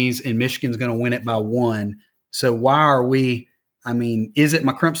 20s, and Michigan's going to win it by 1. So why are we? I mean, is it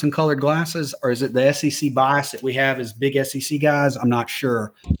my crimson colored glasses, or is it the SEC bias that we have as big SEC guys? I'm not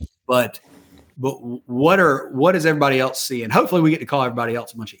sure, but what is everybody else seeing? Hopefully we get to call everybody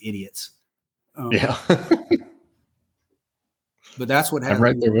else a bunch of idiots. But that's what has I'm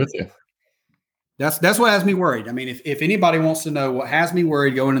right there with you. That's what has me worried. I mean, if anybody wants to know what has me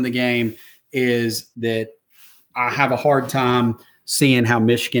worried going into the game, is that I have a hard time seeing how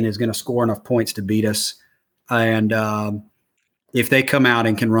Michigan is going to score enough points to beat us. And if they come out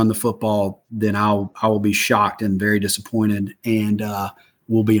and can run the football, then I will be shocked and very disappointed, and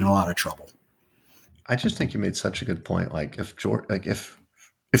we'll be in a lot of trouble. I just think you made such a good point. Like if Georgia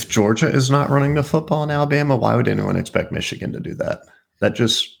is not running the football in Alabama, why would anyone expect Michigan to do that? That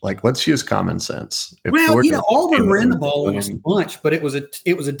just let's use common sense. Auburn ran the ball almost a bunch, but it was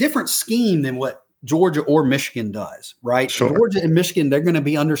a different scheme than what Georgia or Michigan does, right? Sure. Georgia and Michigan, they're going to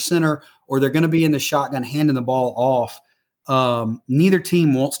be under center, or they're going to be in the shotgun handing the ball off. Neither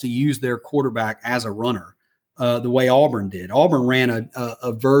team wants to use their quarterback as a runner the way Auburn did. Auburn ran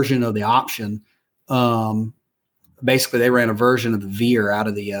a version of the option. Basically, they ran a version of the veer out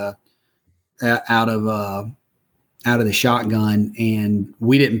of the shotgun, and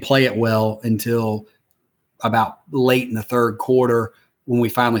we didn't play it well until about late in the third quarter when we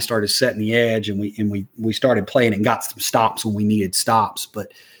finally started setting the edge, and we started playing and got some stops when we needed stops.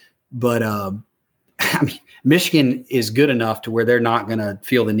 But I mean, Michigan is good enough to where they're not going to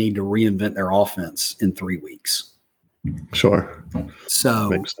feel the need to reinvent their offense in 3 weeks. Sure. So,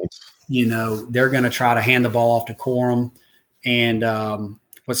 makes sense. They're going to try to hand the ball off to Corum and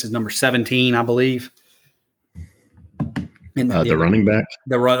what's his number, 17, I believe. And the running back.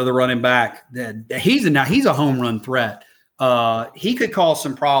 The running back. He's a home run threat. He could cause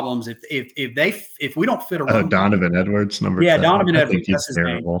some problems if we don't fit a run. Donovan Edwards, number 10. Donovan Edwards. I think he's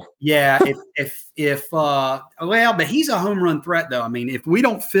terrible. Yeah, but he's a home run threat though. I mean, if we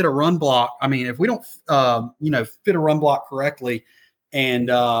don't fit a run block, if we don't fit a run block correctly,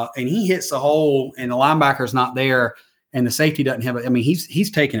 and he hits the hole and the linebacker's not there and the safety doesn't have it, I mean, he's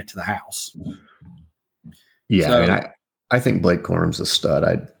taking it to the house. Yeah, so, I think Blake Corum's a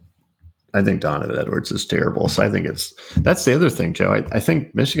stud. I think Donovan Edwards is terrible. So I think that's the other thing, Joe. I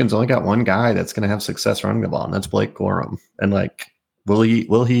think Michigan's only got one guy that's going to have success running the ball, and that's Blake Corum. And will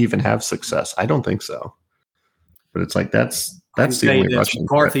he even have success? I don't think so. But it's that's the only Russian.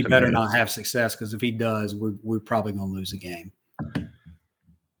 McCarthy better not have success, because if he does, we're probably going to lose the game.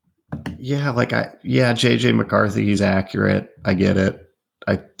 Yeah, JJ McCarthy, he's accurate. I get it.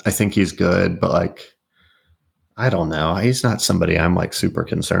 I think he's good, but I don't know. He's not somebody I'm super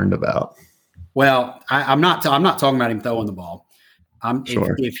concerned about. Well, I'm not talking about him throwing the ball.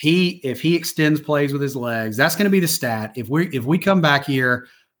 Sure. If he extends plays with his legs, that's going to be the stat. If we come back here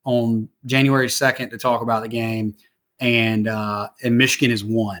on January 2nd to talk about the game, and Michigan is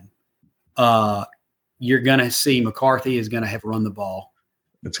won, you're going to see McCarthy is going to have run the ball.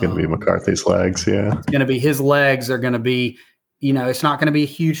 It's going to be McCarthy's legs. Yeah, it's going to be his legs. They're going to be. It's not going to be a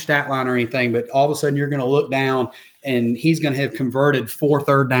huge stat line or anything, but all of a sudden you're going to look down and he's going to have converted 4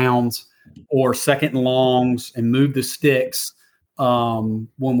 third downs or second and longs and moved the sticks when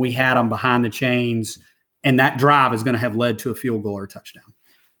we had them behind the chains. And that drive is going to have led to a field goal or a touchdown.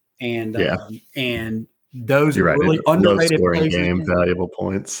 And those are really underrated plays. Game, valuable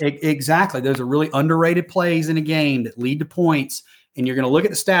points. Exactly. Those are really underrated plays in a game that lead to points. And you're going to look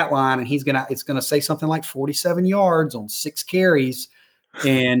at the stat line, and it's going to say something like 47 yards on 6 carries,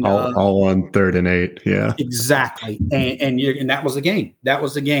 and all on 3rd and 8. Yeah, exactly. And that was the game. That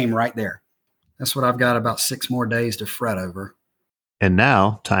was the game right there. That's what I've got about 6 more days to fret over. And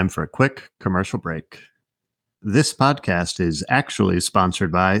now, time for a quick commercial break. This podcast is actually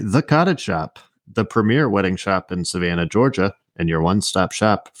sponsored by The Cottage Shop. the premier wedding shop in Savannah, Georgia, and your one-stop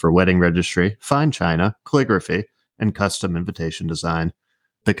shop for wedding registry, fine china, calligraphy, and custom invitation design.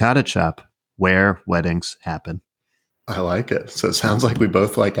 The Cottage Shop, where weddings happen. I like it. So it sounds like we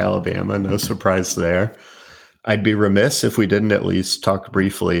both like Alabama. No surprise there. I'd be remiss if we didn't at least talk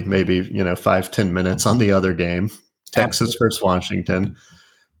briefly, maybe, 5-10 minutes on the other game, Texas versus Washington.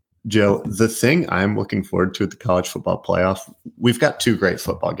 Joe, the thing I'm looking forward to at the college football playoff, we've got two great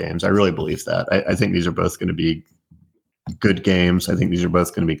football games. I really believe that. I think these are both going to be good games. I think these are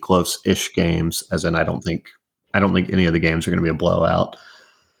both going to be close-ish games, as in I don't think any of the games are going to be a blowout.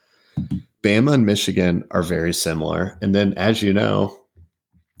 Bama and Michigan are very similar. And then, as you know,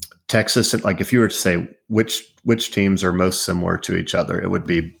 Texas, like if you were to say which teams are most similar to each other, it would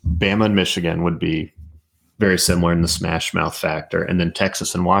be Bama and Michigan would be very similar in the smash mouth factor. And then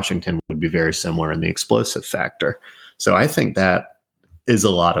Texas and Washington would be very similar in the explosive factor. So I think that is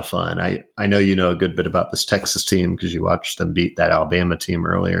a lot of fun. I know you know a good bit about this Texas team because you watched them beat that Alabama team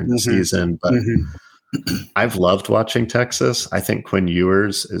earlier in the season. But I've loved watching Texas. I think Quinn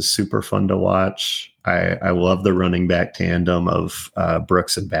Ewers is super fun to watch. I love the running back tandem of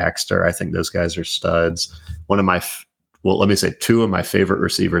Brooks and Baxter. I think those guys are studs. Let me say two of my favorite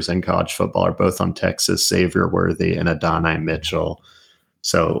receivers in college football are both on Texas, Xavier Worthy and Adonai Mitchell.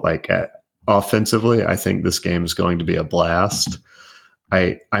 So offensively, I think this game is going to be a blast.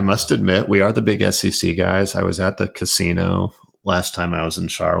 I must admit, we are the big SEC guys. I was at the casino last time I was in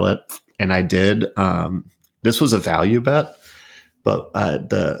Charlotte, and I did. This was a value bet, but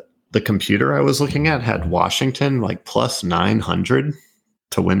the computer I was looking at had Washington plus 900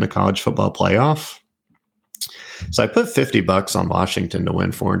 to win the college football playoff. So I put $50 on Washington to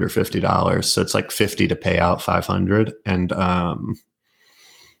win $450. So it's like 50 to pay out 500. And I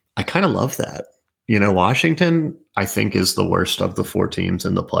kind of love that. Washington, I think, is the worst of the four teams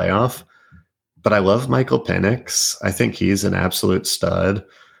in the playoff. But I love Michael Penix. I think he's an absolute stud.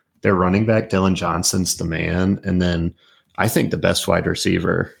 Their running back, Dylan Johnson's the man. And then I think the best wide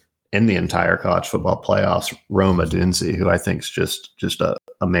receiver in the entire college football playoffs, Rome Odunze, who I think is just a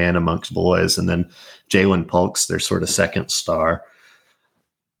man amongst boys. And then Jalen Polk's their sort of second star.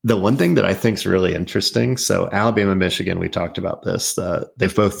 The one thing that I think is really interesting, so Alabama, Michigan, we talked about this.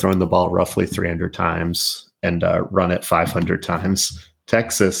 They've both thrown the ball roughly 300 times and run it 500 times.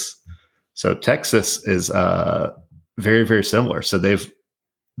 Texas is very, very similar. So they've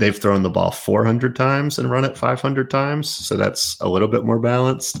thrown the ball 400 times and run it 500 times. So that's a little bit more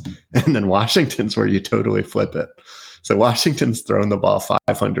balanced. And then Washington's where you totally flip it. So Washington's thrown the ball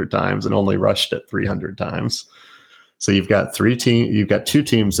 500 times and only rushed it 300 times. So you've got two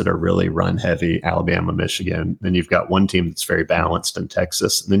teams that are really run heavy, Alabama, Michigan. Then you've got one team that's very balanced in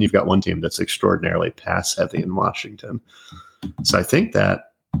Texas. And then you've got one team that's extraordinarily pass heavy in Washington. So I think that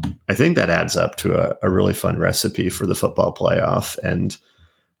adds up to a really fun recipe for the football playoff. And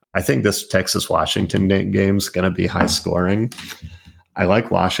I think this Texas-Washington game is going to be high scoring. I like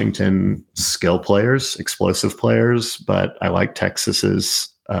Washington skill players, explosive players, but I like Texas's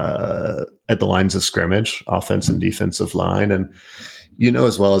at the lines of scrimmage, offense and defensive line. And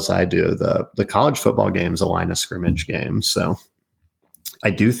as well as I do, the college football game is a line of scrimmage game. So I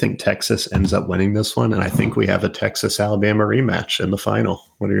do think Texas ends up winning this one. And I think we have a Texas-Alabama rematch in the final.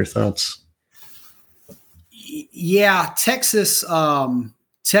 What are your thoughts? Yeah, Texas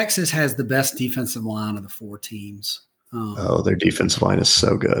has the best defensive line of the four teams. Their defensive line is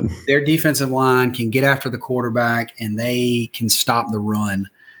so good. Their defensive line can get after the quarterback, and they can stop the run.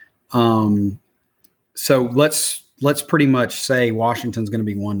 So let's pretty much say Washington's going to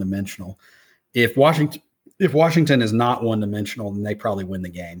be one-dimensional. If Washington is not one-dimensional, then they probably win the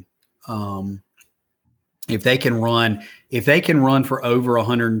game. If they can run for over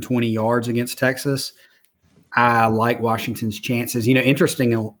 120 yards against Texas, I like Washington's chances.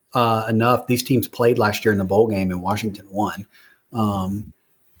 Interesting enough, these teams played last year in the bowl game and Washington won.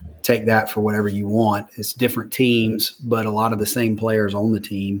 Take that for whatever you want. It's different teams, but a lot of the same players on the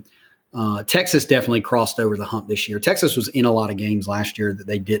team. Texas definitely crossed over the hump this year. Texas was in a lot of games last year that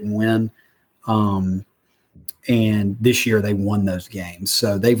they didn't win. And this year they won those games.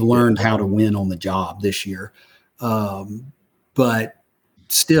 So they've learned how to win on the job this year. But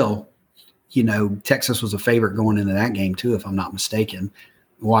still, Texas was a favorite going into that game too, if I'm not mistaken.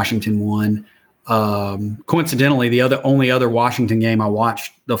 Washington won. Coincidentally, the only other Washington game I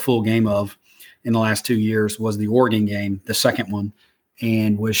watched the full game of in the last 2 years was the Oregon game, the second one,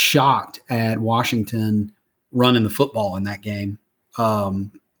 and was shocked at Washington running the football in that game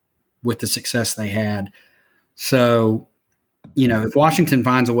with the success they had. So, if Washington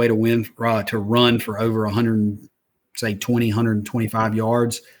finds a way to run for over 125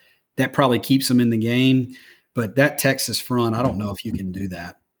 yards, that probably keeps them in the game. But that Texas front, I don't know if you can do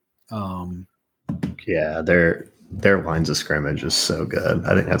that. Yeah, their lines of scrimmage is so good.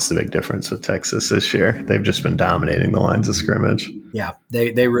 I think that's the big difference with Texas this year. They've just been dominating the lines of scrimmage. Yeah,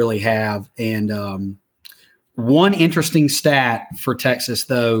 they really have. And one interesting stat for Texas,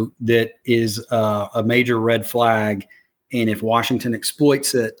 though, that is a major red flag, and if Washington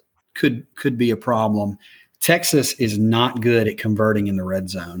exploits it, could be a problem. Texas is not good at converting in the red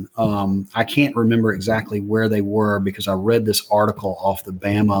zone. I can't remember exactly where they were because I read this article off the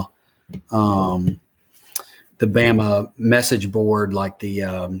Bama message board, like the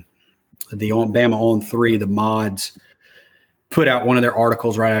Bama on 3, the mods put out one of their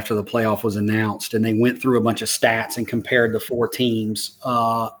articles right after the playoff was announced, and they went through a bunch of stats and compared the 4 teams.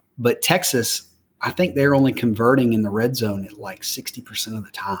 But Texas, I think they're only converting in the red zone at like 60% of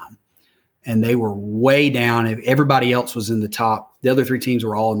the time. And they were way down. If everybody else was in the other 3 teams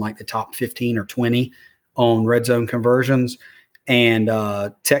were all in like the top 15 or 20 on red zone conversions. And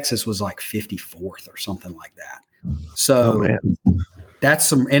Texas was like 54th or something like that. So that's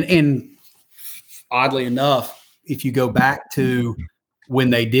some, and oddly enough, if you go back to when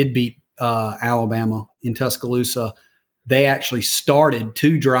they did beat Alabama in Tuscaloosa, they actually started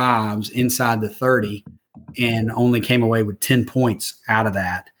 2 drives inside the 30 and only came away with 10 points out of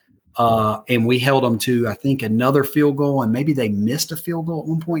that. And we held them to, I think, another field goal, and maybe they missed a field goal at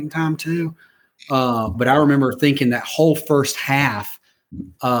one point in time too. But I remember thinking that whole first half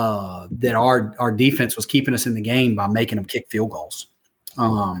that our defense was keeping us in the game by making them kick field goals.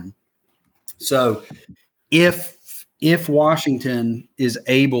 So if Washington is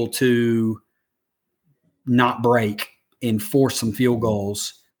able to not break and force some field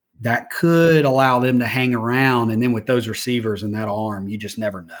goals, that could allow them to hang around. And then with those receivers and that arm, you just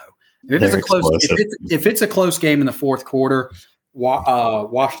never know. If it's a close game in the fourth quarter,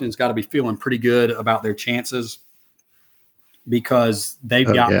 Washington's got to be feeling pretty good about their chances because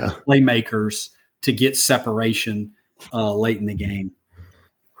they've got playmakers to get separation late in the game.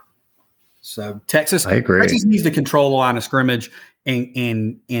 So Texas needs to control the line of scrimmage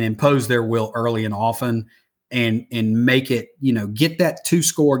and impose their will early and often and make it, get that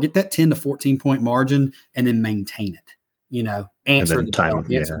 2-score, get that 10 to 14 point margin and then maintain it. Answer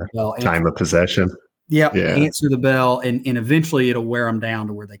the bell. Time of possession. Yep, yeah. Answer the bell, and eventually it'll wear them down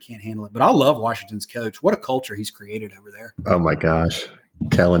to where they can't handle it. But I love Washington's coach. What a culture he's created over there. Oh, my gosh.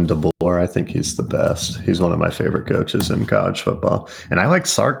 Kellen DeBoer, I think he's the best. He's one of my favorite coaches in college football. And I like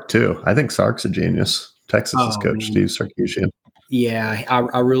Sark, too. I think Sark's a genius. Texas's coach, Steve Sarkisian. Yeah,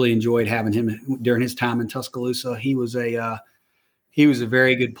 I really enjoyed having him during his time in Tuscaloosa. He was a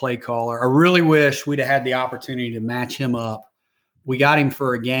very good play caller. I really wish we'd have had the opportunity to match him up. We got him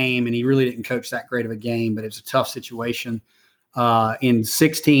for a game, and he really didn't coach that great of a game, but it was a tough situation. In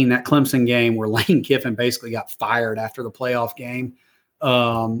 16, that Clemson game where Lane Kiffin basically got fired after the playoff game,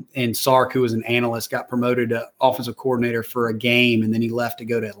 and Sark, who was an analyst, got promoted to offensive coordinator for a game, and then he left to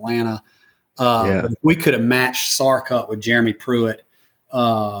go to Atlanta. But if we could have matched Sark up with Jeremy Pruitt,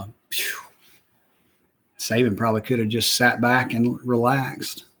 Saban probably could have just sat back and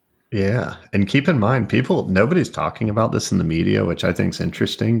relaxed. Yeah. And keep in mind, nobody's talking about this in the media, which I think is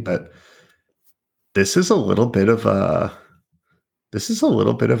interesting, but this is a little bit of a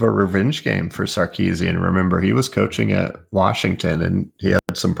revenge game for Sarkisian. Remember, he was coaching at Washington and he had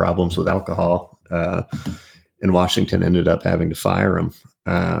some problems with alcohol. And Washington ended up having to fire him.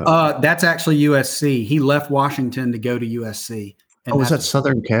 That's actually USC. He left Washington to go to USC. And was that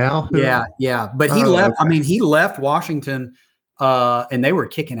Southern Cal? Yeah. But he left. Okay. I mean, he left Washington, and they were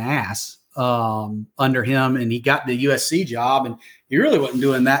kicking ass under him, and he got the USC job, and he really wasn't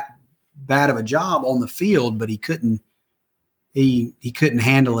doing that bad of a job on the field, but he couldn't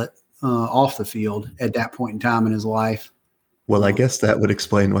handle it off the field at that point in time in his life. Well, I guess that would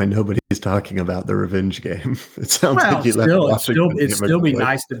explain why nobody's talking about the revenge game. It sounds like he left Washington. It'd still be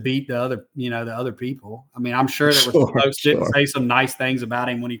nice to beat the other people. I mean, I'm sure there were folks didn't say some nice things about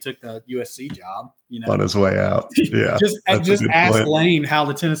him when he took the USC job. On his way out. Yeah, just ask Lane how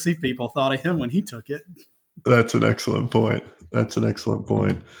the Tennessee people thought of him when he took it. That's an excellent point.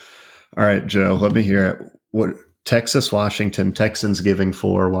 All right, Joe, let me hear it. What Texas, Washington, Texans giving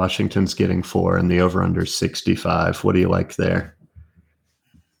 4, Washington's getting 4, and the over-under 65. What do you like there?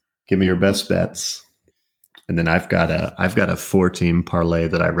 Give me your best bets. And then I've got a 4-team parlay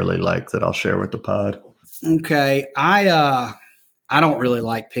that I really like that I'll share with the pod. Okay. I don't really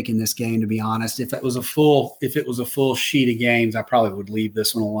like picking this game, to be honest. If it was a full sheet of games, I probably would leave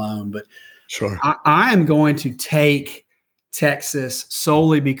this one alone. But sure, I am going to take Texas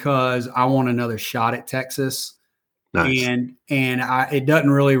solely because I want another shot at Texas. Nice. and it doesn't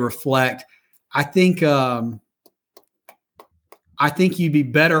really reflect. I think you'd be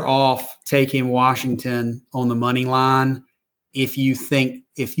better off taking Washington on the money line. If you think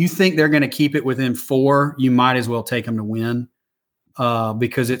they're going to keep it within 4, you might as well take them to win,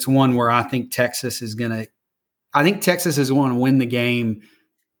 because it's one where I think Texas is going to win the game,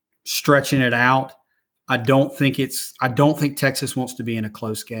 stretching it out. I don't think Texas wants to be in a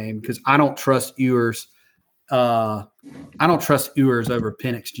close game, because I don't trust Ewers. I don't trust Ewers over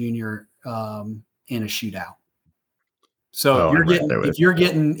Penix Jr. In a shootout. So if you're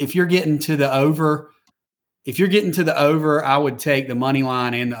getting to the over, I would take the money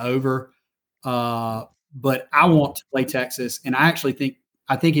line and the over. But I want to play Texas, and I think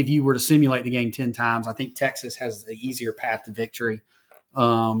if you were to simulate the game 10 times, I think Texas has the easier path to victory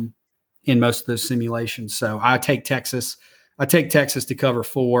in most of those simulations. So I take Texas. I take Texas to cover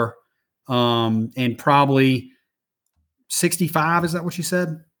 4, and probably 65. Is that what you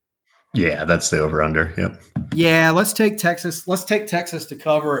said? Yeah, that's the over under. Yep. Yeah, let's take Texas. Let's take Texas to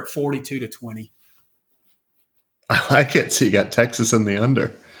cover at 42-20. I like it. So you got Texas in the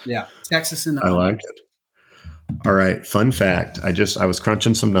under. Yeah, Texas in the under. I like it. All right. Fun fact. I was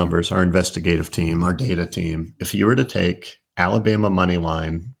crunching some numbers. Our investigative team, our data team. If you were to take Alabama money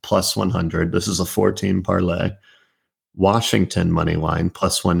line plus 100, this is a 4-team parlay. Washington money line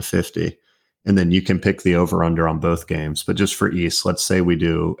plus 150. And then you can pick the over-under on both games. But just for East, let's say we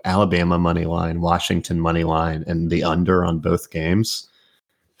do Alabama money line, Washington money line, and the under on both games.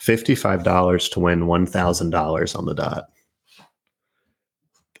 $55 to win $1,000 on the dot.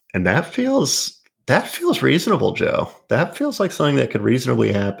 And that feels reasonable, Joe. That feels like something that could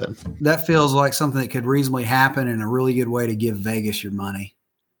reasonably happen. That feels like something that could reasonably happen, and a really good way to give Vegas your money.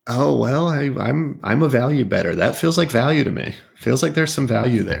 Oh, well, I'm a value better. That feels like value to me. Feels like there's some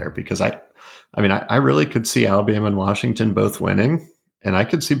value there, because I really could see Alabama and Washington both winning, and I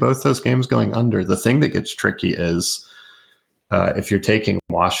could see both those games going under. The thing that gets tricky is if you're taking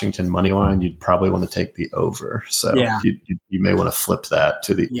Washington money line, you'd probably want to take the over. So you may want to flip that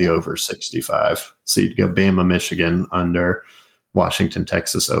to the over 65. So you'd go Bama, Michigan under, Washington,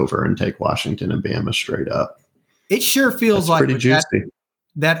 Texas over, and take Washington and Bama straight up. It sure feels like pretty juicy.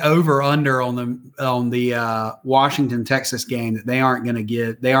 That over under on the Washington Texas game that they aren't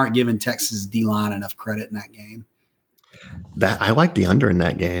giving Texas D-line enough credit in that game. That I like the under in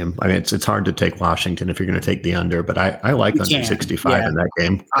that game. I mean, it's hard to take Washington if you're going to take the under, but I like under 65 in that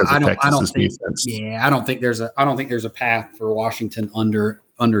game because of Texas's defense. Yeah, I don't think there's a path for Washington under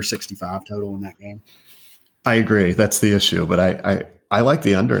 65 total in that game. I agree. That's the issue, but I like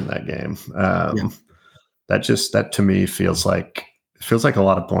the under in that game. That to me feels like a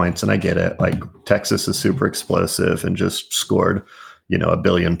lot of points, and I get it. Like Texas is super explosive and just scored, 1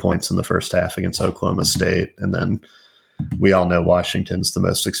 billion points in the first half against Oklahoma State, and then we all know Washington's the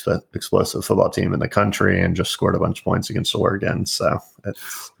most explosive football team in the country and just scored a bunch of points against Oregon. So,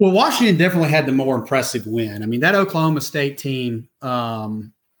 Washington definitely had the more impressive win. I mean, that Oklahoma State team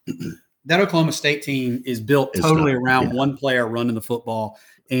is built totally around one player running the football.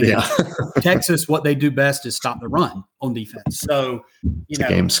 And Texas, what they do best is stop the run on defense. So, it's a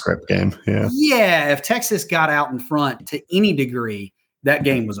game script game. Yeah. If Texas got out in front to any degree, that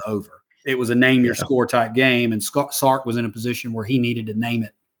game was over. It was a name your score type game, and Sark was in a position where he needed to name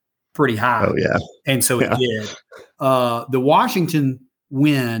it pretty high. Oh yeah, and so it did. The Washington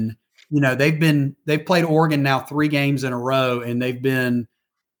win, they've played Oregon now 3 games in a row, and they've been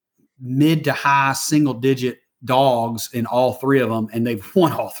mid to high single digit dogs in all 3 of them, and they've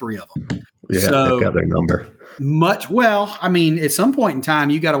won all 3 of them. Yeah, so they've got their number. At some point in time,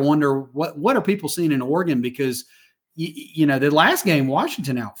 you got to wonder what are people seeing in Oregon, because the last game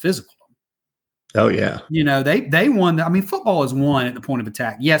Washington out physical. Oh yeah. They won. Football is won at the point of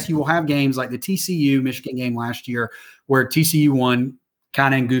attack. Yes, you will have games like the TCU Michigan game last year where TCU won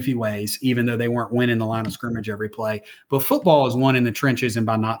kind of in goofy ways, even though they weren't winning the line of scrimmage every play. But football is won in the trenches and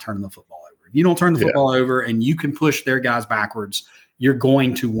by not turning the football over. If you don't turn the football over and you can push their guys backwards, you're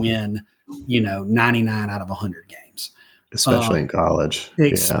going to win, 99 out of 100 games. Especially in college.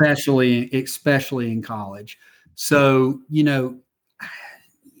 Especially in college. So,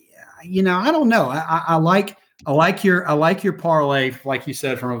 I don't know. I like your parlay, like you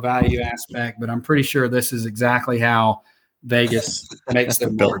said, from a value aspect, but I'm pretty sure this is exactly how Vegas makes their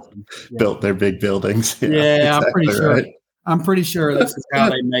built their big buildings. Yeah, exactly. I'm pretty sure this is how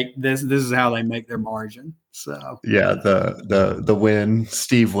they make this. This is how they make their margin. So the Wynn,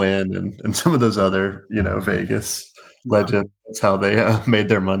 Steve Wynn, and some of those other Vegas legend. That's how they made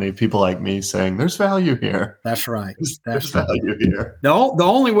their money. People like me saying, "There's value here." That's right. There's value here. The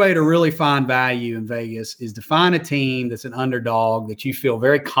only way to really find value in Vegas is to find a team that's an underdog that you feel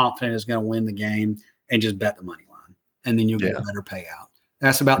very confident is going to win the game and just bet the money line. And then you'll get a better payout.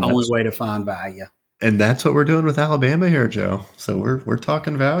 That's about the only way to find value. And that's what we're doing with Alabama here, Joe. So we're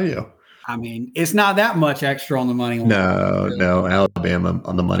talking value. I mean, it's not that much extra on the money line. No. Alabama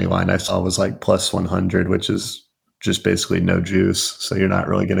on the money line I saw was like plus 100, which is just basically no juice. So you're not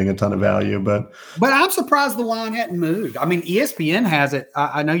really getting a ton of value. But I'm surprised the line hadn't moved. I mean, ESPN has it.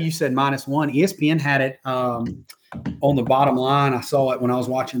 I know you said -1. ESPN had it on the bottom line. I saw it when I was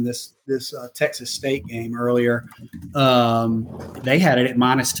watching this Texas State game earlier. They had it at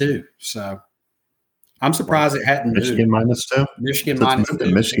 -2. So I'm surprised it hadn't Michigan moved. -2. Michigan so -2.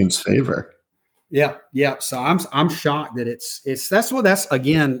 in Michigan's favor. Yeah. So I'm shocked that that's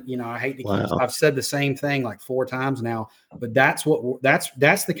again, I hate to keep, I've said the same thing like 4 times now, but that's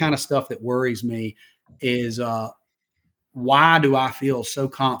the kind of stuff that worries me is why do I feel so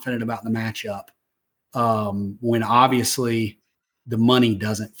confident about the matchup when obviously the money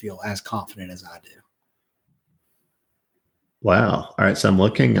doesn't feel as confident as I do. Wow. All right. So I'm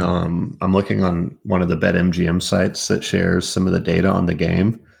looking on one of the BetMGM sites that shares some of the data on the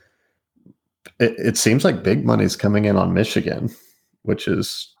game. It seems like big money's coming in on Michigan, which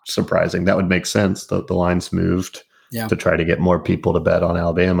is surprising. That would make sense. The line's moved to try to get more people to bet on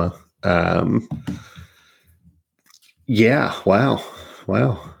Alabama. Wow.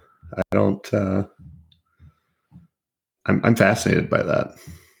 I don't. I'm fascinated by that.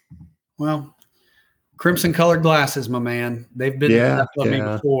 Well, crimson colored glasses, my man. They've been tough on me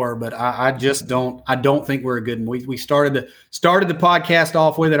before, but I just don't. I don't think we're a good. We started the podcast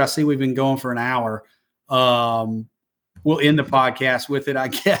off with it. I see we've been going for an hour. We'll end the podcast with it, I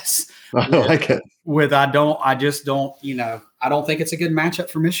guess. I like it. I just don't. I don't think it's a good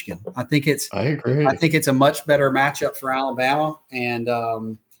matchup for Michigan. I agree. I think it's a much better matchup for Alabama, and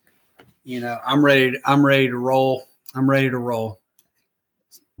I'm ready to roll. I'm ready to roll.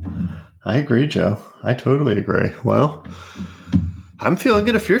 I agree, Joe. I totally agree. Well, I'm feeling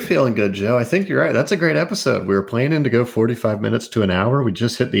good if you're feeling good, Joe. I think you're right. That's a great episode. We were planning to go 45 minutes to an hour. We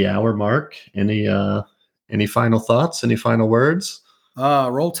just hit the hour mark. Any final thoughts? Any final words?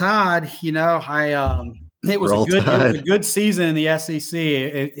 Roll Tide. It was a good season in the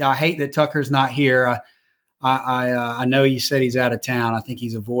SEC. I hate that Tucker's not here. I know you said he's out of town. I think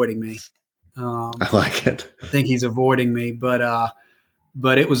he's avoiding me. I like it. I think he's avoiding me, but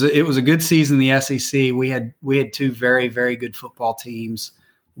it was a good season in the SEC. We had 2 very, very good football teams.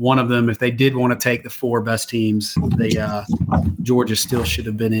 One of them, if they did want to take the 4 best teams, Georgia still should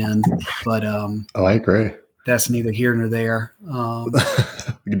have been in. But I agree. That's neither here nor there.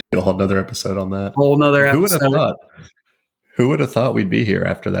 We can do a whole nother episode on that. Who would have thought we'd be here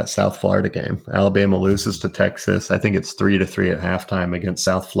after that South Florida game? Alabama loses to Texas. I think it's 3-3 at halftime against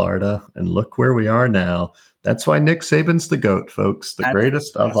South Florida. And look where we are now. That's why Nick Saban's the GOAT, folks. The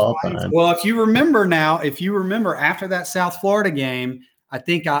greatest of all time. Well, if you remember after that South Florida game, I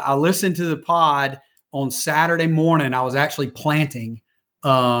think I listened to the pod on Saturday morning. I was actually planting.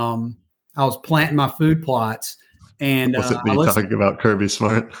 I was planting my food plots. And was it me talking about Kirby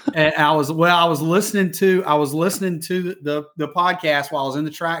Smart? And I was listening to the podcast while I was in the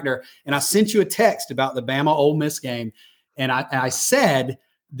tractor, and I sent you a text about the Bama Ole Miss game. And I said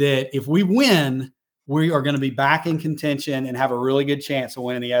that if we win, we are going to be back in contention and have a really good chance of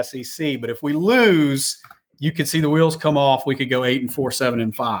winning the SEC. But if we lose, you could see the wheels come off. We could go 8-4,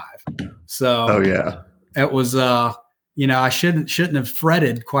 7-5. So it was, I shouldn't have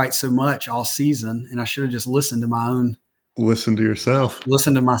fretted quite so much all season, and I should have just listened to my own. Listen to yourself.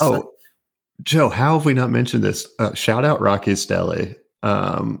 Listen to myself. Oh, Joe, how have we not mentioned this? Shout out Rocky's Deli.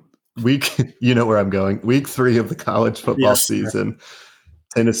 You know where I'm going. Week 3 of the college football season.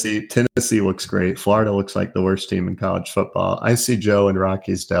 Tennessee looks great. Florida looks like the worst team in college football. I see Joe and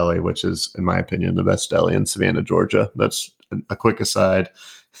Rocky's Deli, which is, in my opinion, the best deli in Savannah, Georgia. That's a quick aside.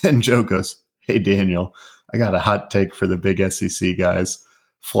 And Joe goes, "Hey, Daniel, I got a hot take for the big SEC guys.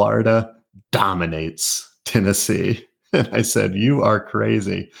 Florida dominates Tennessee." And I said, "You are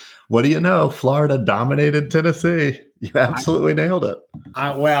crazy." What do you know? Florida dominated Tennessee. You absolutely nailed it.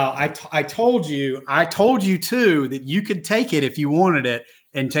 I told you too that you could take it if you wanted it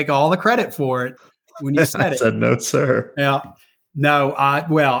and take all the credit for it when you said I it. said, "No, sir." Yeah. No,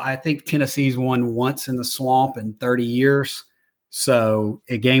 I think Tennessee's won once in the swamp in 30 years. So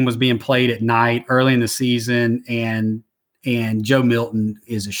a game was being played at night early in the season, and Joe Milton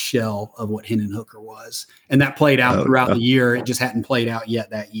is a shell of what Hendon Hooker was. And that played out throughout the year. It just hadn't played out yet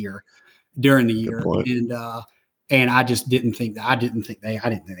that year during the year. And I just didn't think they had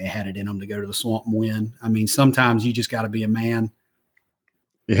it in them to go to the Swamp and win. I mean, sometimes you just got to be a man.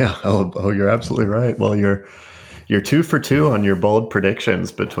 Yeah. Oh, you're absolutely right. Well, you're 2 for 2 on your bold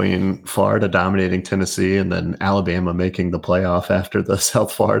predictions between Florida dominating Tennessee and then Alabama making the playoff after the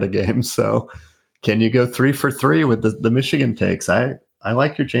South Florida game. So can you go 3 for 3 with the Michigan takes? I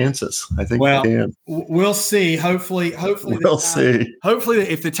like your chances. I think you can. We'll see. Hopefully we'll see. Hopefully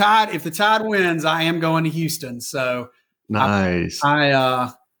if the Tide wins, I am going to Houston. So nice.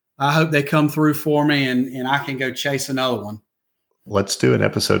 I hope they come through for me and I can go chase another one. Let's do an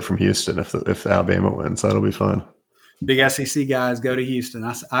episode from Houston if Alabama wins. That'll be fun. Big SEC guys, go to Houston.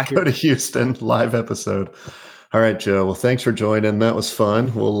 Go to Houston, live episode. All right, Joe. Well, thanks for joining. That was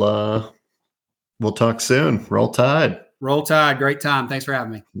fun. We'll talk soon. Roll Tide. Roll Tide. Great time. Thanks for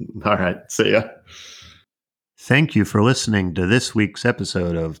having me. All right. See ya. Thank you for listening to this week's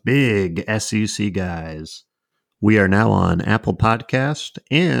episode of Big SEC Guys. We are now on Apple Podcast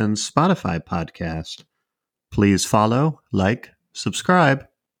and Spotify Podcast. Please follow, like, subscribe,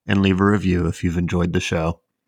 and leave a review if you've enjoyed the show.